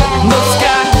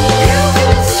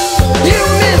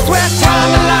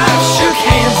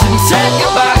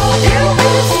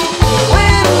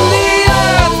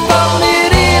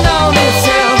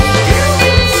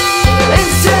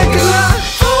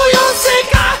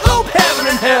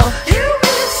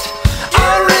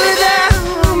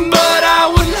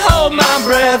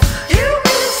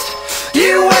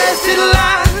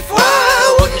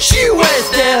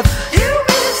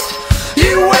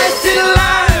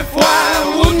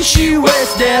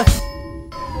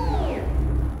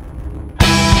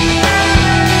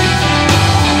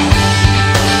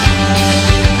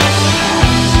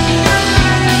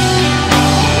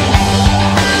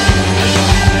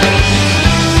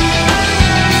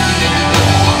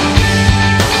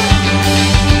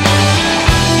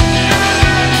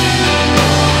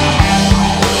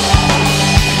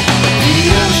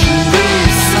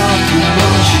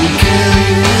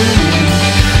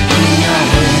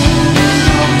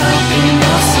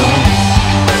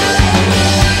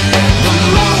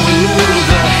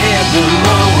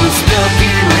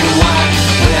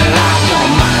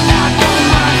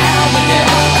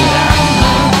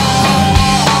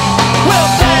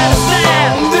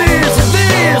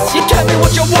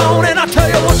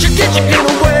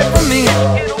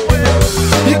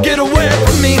Get away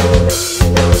from me.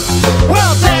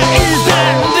 Well, that is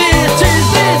that, this is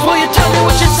this. Will you tell me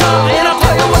what you saw and I'll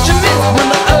tell you what you missed when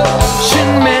the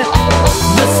ocean met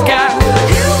the sky?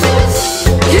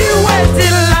 You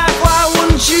wasted life, why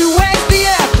wouldn't you waste the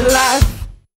afterlife?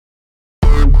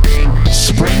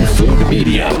 Spring Food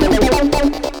Media.